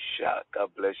Isha, God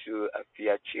bless you.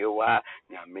 Afia Chiwa,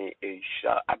 Nyami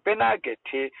Isha. Abena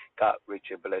Gete, God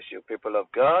richly bless you. People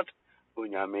of God,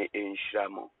 Unyami Isha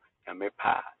mo, Nyami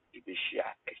Pa,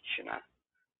 Ibishia Echina.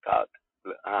 God,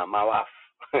 my wife.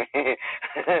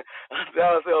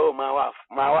 Oh, my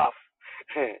wife.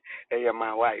 Hey,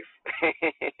 my wife.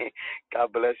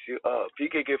 God bless you all.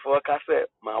 PKK for cassette,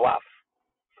 my wife.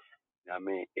 I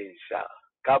mean, inshallah.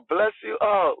 God bless you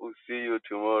all. We'll see you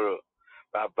tomorrow.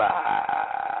 Bye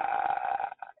bye.